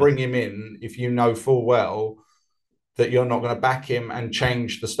why first place, bring him in if you know full well that you're not going to back him and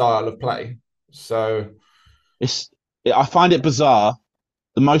change the style of play? So it's. I find it bizarre.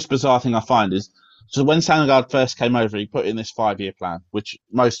 The most bizarre thing I find is so when Sandgaard first came over, he put in this 5-year plan, which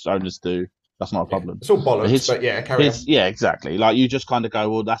most owners do. That's not a yeah, problem. it's all But bollocks, but yeah, carry on. yeah, exactly. Like you just kind of go,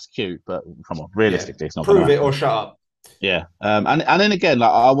 well, that's cute, but come on, Yeah, realistically, it's not going to prove it or happen. shut up. Yeah. And then again,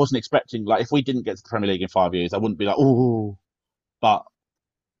 like I wasn't expecting, like if we didn't get to the Premier League in 5 years, I wouldn't be like, oh, but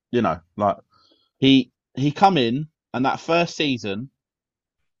like he come in and that first season,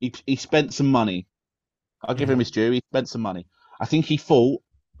 he spent some money. I'll give him his due. He spent some money. I think he thought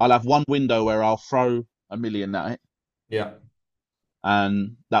I'll have one window where I'll throw 1 million at it, Yeah,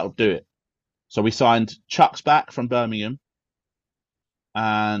 and that'll do it. So we signed Chucks back from Birmingham,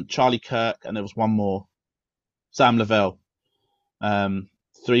 and Charlie Kirk, and there was one more, Sam Lavelle.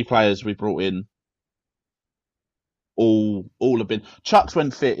 3 players we brought in. All have been. Chucks,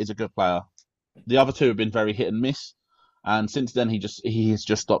 when fit, is a good player. The other 2 have been very hit and miss, and since then he has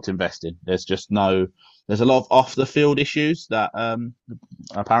just stopped investing. There's a lot of off the field issues that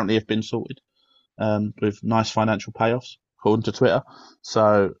apparently have been sorted with nice financial payoffs according to Twitter.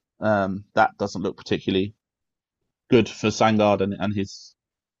 So that doesn't look particularly good for Sandgaard and his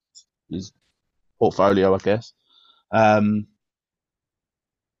portfolio, I guess.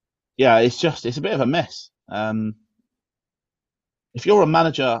 Yeah, it's a bit of a mess. If you're a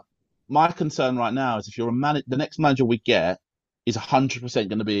manager, my concern right now is if you're the next manager we get is 100%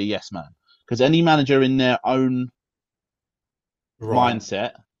 going to be a yes man, because any manager in their own right.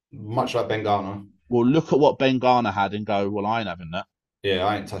 mindset, Much like Ben Garner. will look at what Ben Garner had and go, "Well, I ain't having that." Yeah,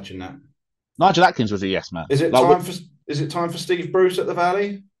 I ain't touching that. Nigel Atkins was a yes man. Is it Like, time for Steve Bruce at the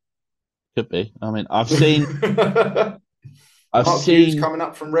Valley? could be. I mean, I've seen Mark Hughes coming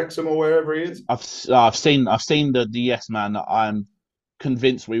up from Wrexham or wherever he is. I've seen the yes man that I'm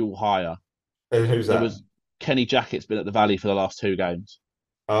convinced we will hire. Who's that? There was Kenny Jackett's been at the Valley for the last 2 games.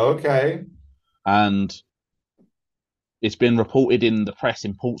 Okay. And it's been reported in the press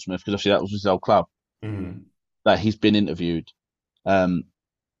in Portsmouth, because obviously that was his old club, that he's been interviewed. And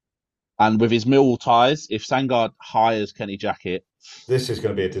with his Millwall ties, if Sandgaard hires Kenny Jackett, this is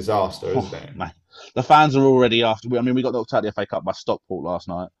going to be a disaster, isn't it? Man, the fans are already after. I mean, we got knocked out of the FA Cup by Stockport last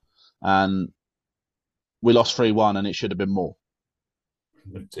night, and we lost 3-1, and it should have been more.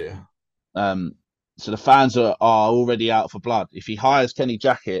 Oh dear. So the fans are already out for blood. If he hires Kenny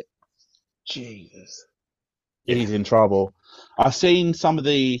Jackett, Jesus, he's in trouble. I've seen some of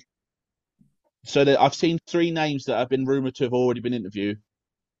the. I've seen 3 names that have been rumoured to have already been interviewed.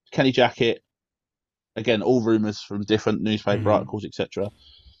 Kenny Jackett, again, all rumours from different newspaper articles, etc.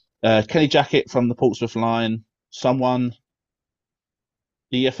 Kenny Jackett from the Portsmouth line. Someone,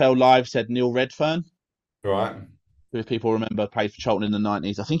 EFL Live said Neil Redfern. Right. Who, if people remember, played for Charlton in the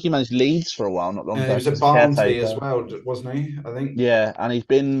 90s. I think he managed Leeds for a while, not long ago. He was at Barnsley as well, wasn't he? I think. Yeah, and he's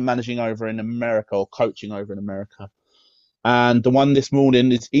been managing over in America, or coaching over in America. And the one this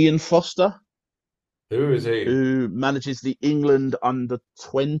morning is Ian Foster. Who is he? Who manages the England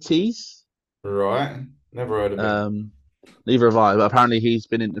under-20s. Right. Never heard of him. Neither have I, but apparently he's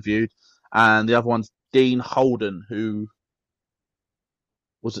been interviewed. And the other one's Dean Holden, who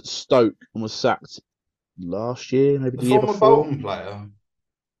was at Stoke and was sacked last year, maybe the year before. Former Bolton player.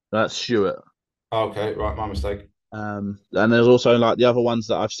 That's Stewart. Okay, right, my mistake. And there's also like the other ones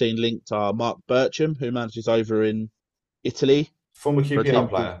that I've seen linked are Mark Bircham, who manages over in Italy. Former QPR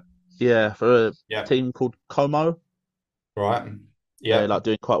player. For a team called Como. Right. Yeah. They're like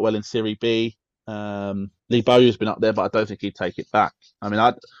doing quite well in Serie B. Lee Bowyer's been up there, but I don't think he'd take it back. I mean,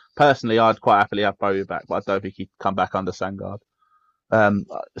 I'd quite happily have Bowyer back, but I don't think he'd come back under Sandgaard.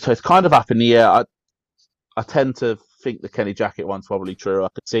 So it's kind of up in the air. I tend to think the Kenny Jackett one's probably true. I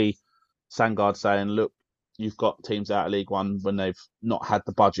could see Sandgaard saying, look, you've got teams out of League One when they've not had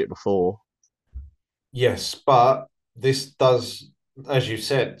the budget before. Yes, but this does, as you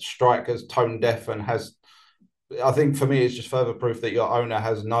said, strike as tone deaf and has, I think for me, it's just further proof that your owner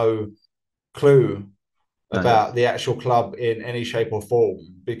has no clue No, about the actual club in any shape or form,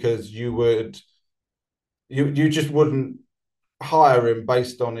 because you just wouldn't hire him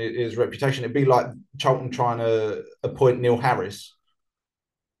based on his reputation. It'd be like Charlton trying to appoint Neil Harris.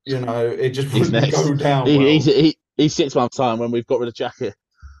 It just he's wouldn't next. go down well. He's 6 months time when we've got rid of Jacket.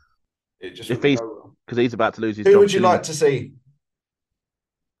 It just If wouldn't he's go well. because he's about to lose his Who job. would you like to see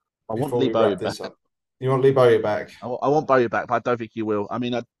I want before Lee we wrap Bowyer back. this up? You want Lee Bowyer back? I want Bowyer back, but I don't think he will. I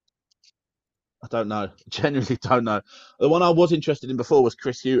mean, I don't know. Genuinely don't know. The one I was interested in before was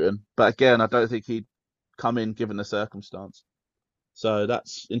Chris Hughton, but again, I don't think he'd come in given the circumstance. So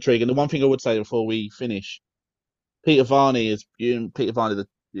that's intriguing. The one thing I would say before we finish, Peter Varney, the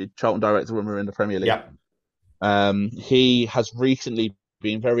Charlton director when we were in the Premier League. Yeah. He has recently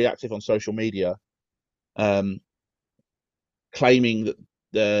been very active on social media, claiming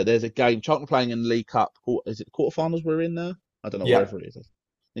that there's a game Charlton playing in the League Cup. Is it the quarterfinals we're in now? I don't know, wherever it is. I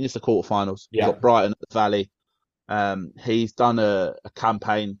think it's the quarterfinals. Yeah. We've got Brighton at the Valley. He's done a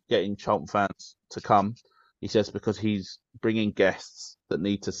campaign getting Charlton fans to come. He says because he's bringing guests that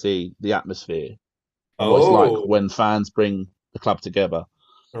need to see the atmosphere and what it's like when fans bring the club together.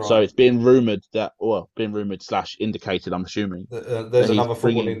 Right. So it's been rumoured / indicated, I'm assuming. There's another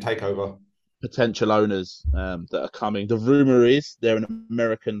footballing takeover. Potential owners that are coming. The rumour is they're an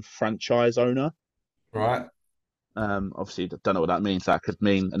American franchise owner. Right. Obviously, don't know what that means. That could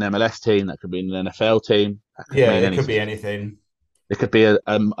mean an MLS team. That could mean an NFL team. Could be anything. It could be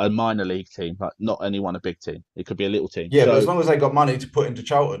a minor league team, like not anyone a big team. It could be a little team. Yeah, but as long as they got money to put into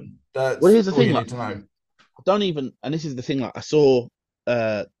Charlton, that's here's the all thing, you need to know. And this is the thing, like I saw,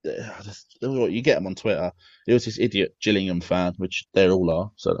 you get them on Twitter. There was this idiot Gillingham fan, which they all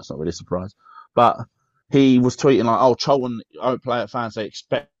are, so that's not really a surprise. But he was tweeting like, "Oh, Charlton player fans, they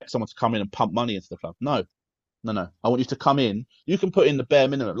expect someone to come in and pump money into the club." No. I want you to come in. You can put in the bare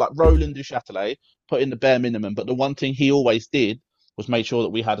minimum, like Roland Duchâtelet put in the bare minimum. But the one thing he always did was make sure that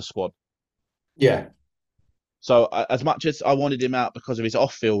we had a squad. Yeah. So as much as I wanted him out because of his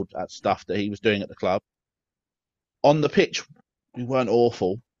off-field stuff that he was doing at the club, on the pitch, we weren't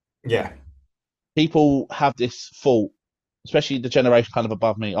awful. Yeah. People have this fault, especially the generation kind of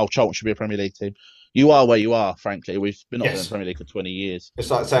above me. Oh, Charlton should be a Premier League team. You are where you are, frankly. We've been in the Premier League for 20 years. It's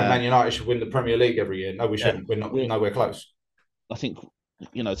like saying Man United should win the Premier League every year. No, we shouldn't. We're nowhere close. I think,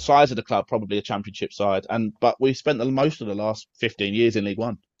 the size of the club, probably a championship side. But we've spent most of the last 15 years in League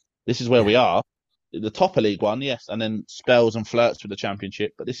One. This is where we are. The top of League One, yes, and then spells and flirts with the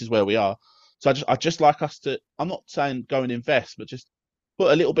championship. But this is where we are. So I just like us to, I'm not saying go and invest, but just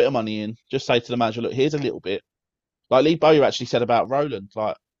put a little bit of money in. Just say to the manager, look, here's a little bit. Like Lee Bowyer actually said about Roland,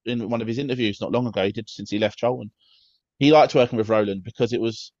 like in one of his interviews not long ago, he did since he left Charlton. He liked working with Roland because it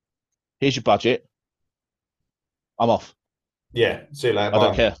was, here's your budget. I'm off. Yeah, see you later. I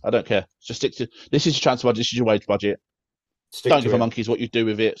don't care. Just stick to, this is your transfer budget, this is your wage budget. Don't give a monkeys what you do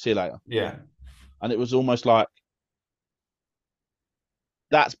with it. See you later. Yeah. And it was almost like,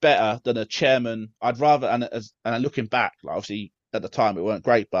 that's better than a chairman. I'd rather, and looking back, like obviously at the time it weren't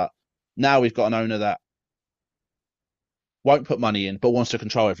great, but now we've got an owner that won't put money in, but wants to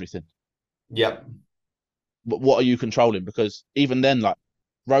control everything. Yep. But what are you controlling? Because even then, like,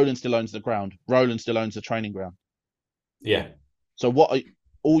 Roland still owns the ground. Roland still owns the training ground. Yeah. So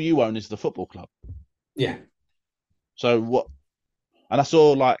all you own is the football club. Yeah. So what? And I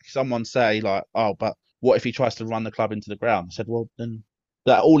saw like someone say like, oh, but what if he tries to run the club into the ground? I said, well, then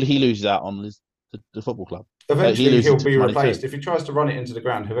that all he loses out on is the football club. Eventually he'll be replaced. If he tries to run it into the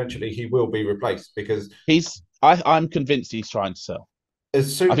ground, eventually he will be replaced because I'm convinced he's trying to sell.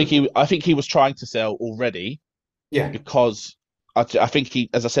 I think he was trying to sell already. Yeah. Because I think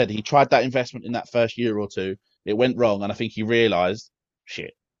as I said, he tried that investment in that first year or two. It went wrong, and I think he realised,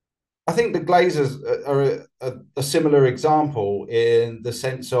 shit. I think the Glazers are a similar example in the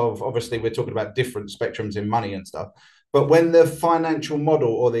sense of, obviously, we're talking about different spectrums in money and stuff. But when the financial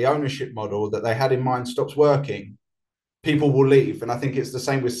model or the ownership model that they had in mind stops working, people will leave. And I think it's the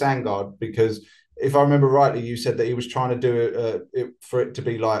same with Sandgaard, because if I remember rightly, you said that he was trying to do it for it to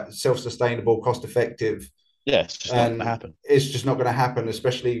be like self-sustainable, cost-effective. Yeah, it's just not going to happen. It's just not going to happen,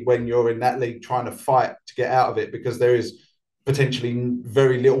 especially when you're in that league trying to fight to get out of it, because there is potentially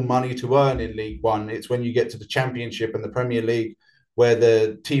very little money to earn in League One. It's when you get to the Championship and the Premier League where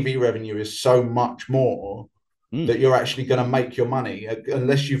the TV revenue is so much more that you're actually going to make your money,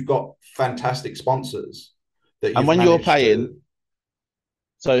 unless you've got fantastic sponsors. And when you're paying,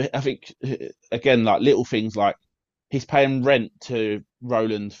 so I think, again, like little things like he's paying rent to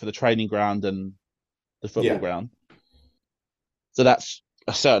Roland for the training ground and the football ground. So that's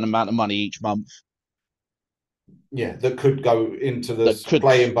a certain amount of money each month. Yeah, that could go into the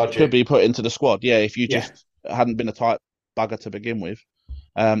playing budget. Could be put into the squad. Yeah, if you just hadn't been a tight bugger to begin with.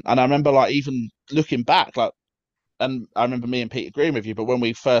 And I remember like even looking back, like, and I remember me and Pete agreeing with you, but when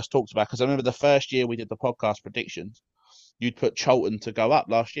we first talked about, because I remember the first year we did the podcast predictions, you'd put Charlton to go up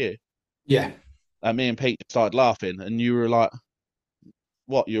last year. Yeah. And me and Pete started laughing, and you were like,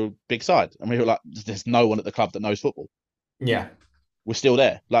 what, you're a big side? And we were like, there's no one at the club that knows football. Yeah. We're still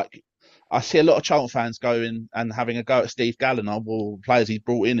there. Like, I see a lot of Charlton fans going and having a go at Steve Gallen. Oh, well, players he's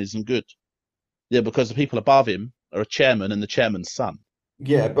brought in isn't good. Yeah, because the people above him are a chairman and the chairman's son.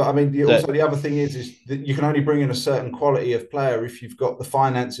 Yeah, but I mean, also the other thing is that you can only bring in a certain quality of player if you've got the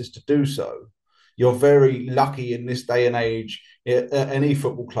finances to do so. You're very lucky in this day and age at any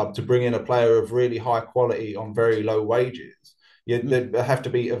football club to bring in a player of really high quality on very low wages. There have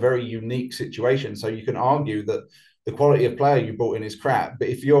to be a very unique situation. So you can argue that the quality of player you brought in is crap, but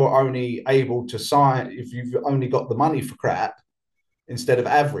if you're only able to sign, if you've only got the money for crap instead of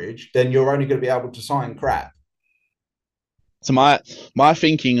average, then you're only going to be able to sign crap. So my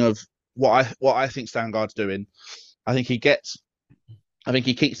thinking of what I think Stangard's doing, I think he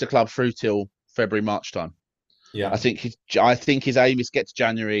keeps the club through till February, March time. Yeah, I think his aim is to get to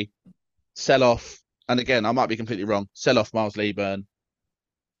January, sell off, and again I might be completely wrong. Sell off Miles Leaburn,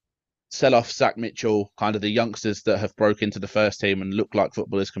 sell off Zach Mitchell, kind of the youngsters that have broke into the first team and look like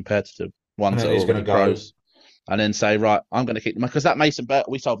footballers competitive ones that are going to pros. And then say, right, I'm going to keep them because that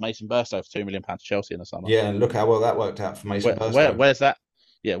we sold Mason Burstow for £2 million to Chelsea in the summer. Yeah, and look how well that worked out for Mason Burstow. Where's that?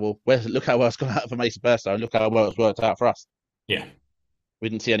 Yeah, well, look how well it's gone out for Mason Burstow, and look how well it's worked out for us. Yeah, we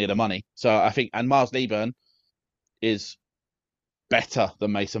didn't see any of the money, so I think, and Miles Leaburn is better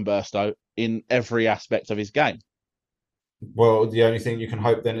than Mason Burstow in every aspect of his game. Well, the only thing you can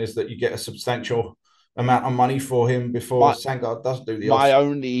hope then is that you get a substantial amount of money for him before Sangard does do the. My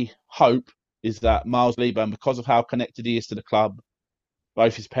only hope is that Miles Leaburn, because of how connected he is to the club,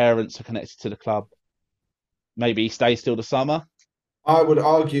 both his parents are connected to the club, maybe he stays till the summer. I would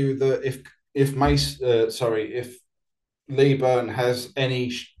argue that if Leaburn has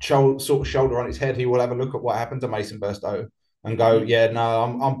any sort of shoulder on his head, he will have a look at what happened to Mason Burstow and go, yeah,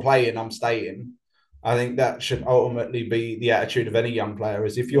 no, I'm playing, I'm staying. I think that should ultimately be the attitude of any young player,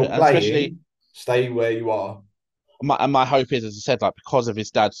 is if you're playing, stay where you are. My hope is, as I said, like, because of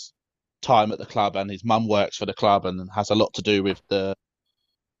his dad's time at the club and his mum works for the club and has a lot to do with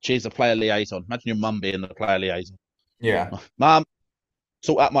she's a player liaison. Imagine your mum being the player liaison. Yeah. Mum,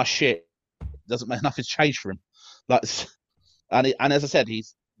 sort out my shit. Doesn't make nothing's changed for him. Like, and as I said,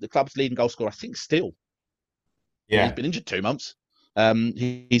 he's the club's leading goal scorer, I think, still. Yeah. He's been injured 2 months.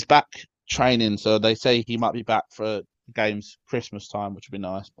 He's back training, so they say he might be back for games Christmas time, which would be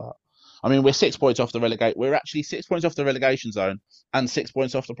nice. But I mean, we're 6 points off the relegate. We're actually 6 points off the relegation zone and 6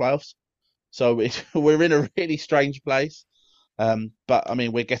 points off the playoffs. So we're in a really strange place. But I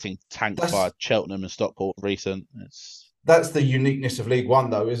mean, we're getting tanked by Cheltenham and Stockport recent. That's the uniqueness of League One,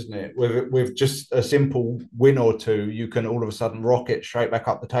 though, isn't it? With just a simple win or two, you can all of a sudden rocket straight back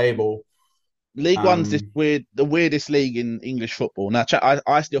up the table. League One's the weirdest league in English football. Now,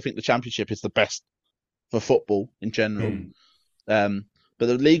 I still think the Championship is the best for football in general. But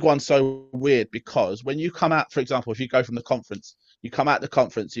the League One's so weird because when you come out, for example, if you go from the conference, you come out the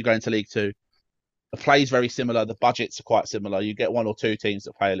conference, you go into League Two. The play's very similar. The budgets are quite similar. You get 1 or 2 teams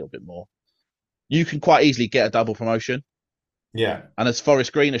that play a little bit more. You can quite easily get a double promotion. Yeah. And as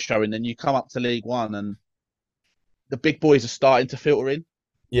Forest Green are showing, then you come up to League One and the big boys are starting to filter in.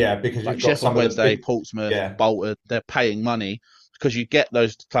 Yeah, because like Sheffield Wednesday, Portsmouth, Bolton, they're paying money because you get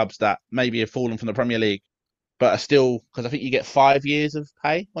those clubs that maybe have fallen from the Premier League, but are still, because I think you get 5 years of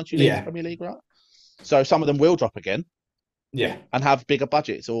pay once you leave the Premier League, right? So some of them will drop again. Yeah. And have bigger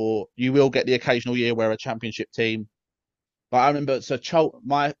budgets, or you will get the occasional year where a Championship team. But I remember,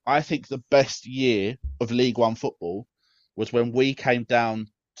 I think the best year of League One football was when we came down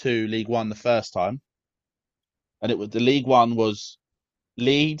to League One the first time, and the League One was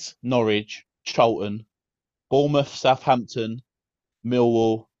Leeds, Norwich, Charlton, Bournemouth, Southampton,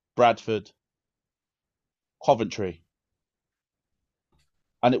 Millwall, Bradford, Coventry,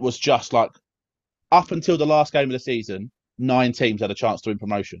 and it was just like up until the last game of the season. 9 teams had a chance to win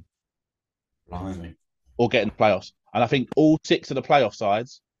promotion. Blimey. Or get in the playoffs. And I think all 6 of the playoff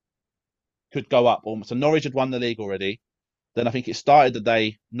sides could go up. So Norwich had won the league already. Then I think it started the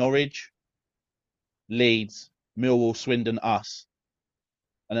day Norwich, Leeds, Millwall, Swindon, us.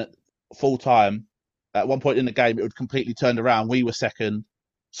 And at full time, at one point in the game, it would completely turned around. We were second,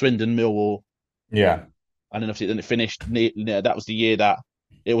 Swindon, Millwall. Yeah. And then obviously it finished. That was the year that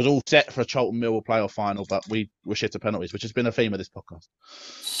It was all set for a Charlton Millwall playoff final, but we were shit at penalties, which has been a theme of this podcast.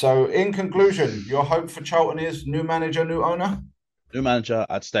 So, in conclusion, your hope for Charlton is new manager, new owner? New manager,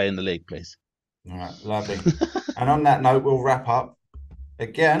 I'd stay in the league, please. All right, lovely. And on that note, we'll wrap up.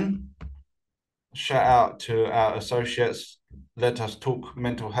 Again, shout out to our associates. Let us talk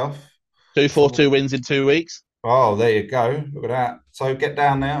mental health. 2-4-2 wins in 2 weeks. Oh, there you go. Look at that. So get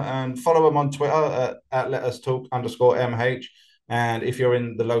down there and follow them on Twitter at Let Us Talk _MH. And if you're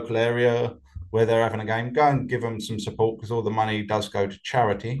in the local area where they're having a game, go and give them some support because all the money does go to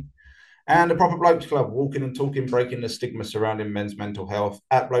charity. And the Proper Blokes Club, walking and talking, breaking the stigma surrounding men's mental health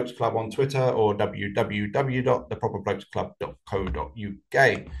at Blokes Club on Twitter or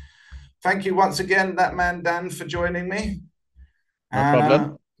www.theproperblokesclub.co.uk. Thank you once again, that man Dan, for joining me. No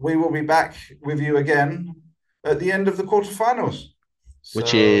problem. We will be back with you again at the end of the quarterfinals,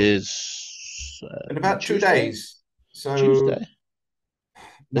 which is in about Tuesday? 2 days. So Tuesday.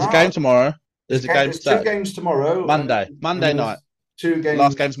 There's a game tomorrow. There's 2 games tomorrow. Monday night. 2 games.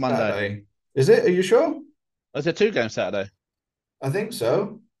 Last game's Monday. Saturday. Is it? Are you sure? Is there 2 games Saturday? I think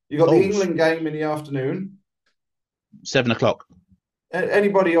so. You got the England game in the afternoon. 7:00.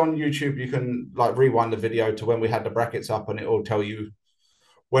 Anybody on YouTube, you can like rewind the video to when we had the brackets up, and it will tell you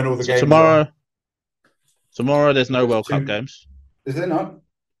when all the games are. Tomorrow there's no World Cup games. Is there not?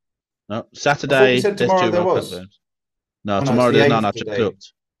 No. Saturday there's 2 World Cup games. No, tomorrow there's none. I've just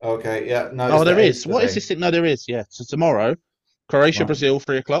looked. Okay, yeah. No. Oh, there is. What is this? No, there is. Yeah. So tomorrow, Croatia, Brazil,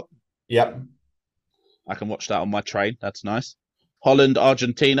 3:00. Yep. I can watch that on my train. That's nice. Holland,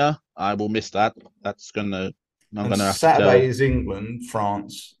 Argentina. I will miss that. That's gonna. I'm gonna have Saturday is England,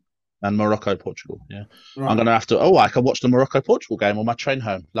 France, and Morocco, Portugal. Yeah. Right. I'm gonna have to. Oh, I can watch the Morocco Portugal game on my train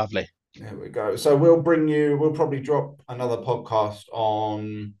home. Lovely. There we go. So we'll probably drop another podcast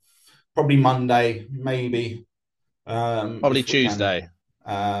on probably Monday, maybe. Probably Tuesday.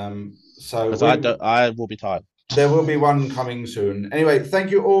 So I will be tired. There will be one coming soon. Anyway,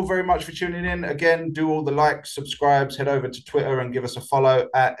 thank you all very much for tuning in. Again, do all the likes, subscribes, head over to Twitter and give us a follow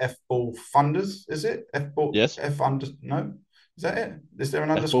at FBallFunders. Is it? FBall? Yes. No? Is that it? Is there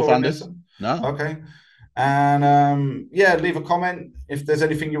an underscore? FBallFunders? No. Okay. And leave a comment. If there's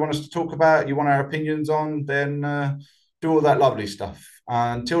anything you want us to talk about, you want our opinions on, then do all that lovely stuff.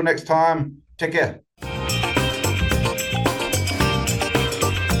 Until next time, take care.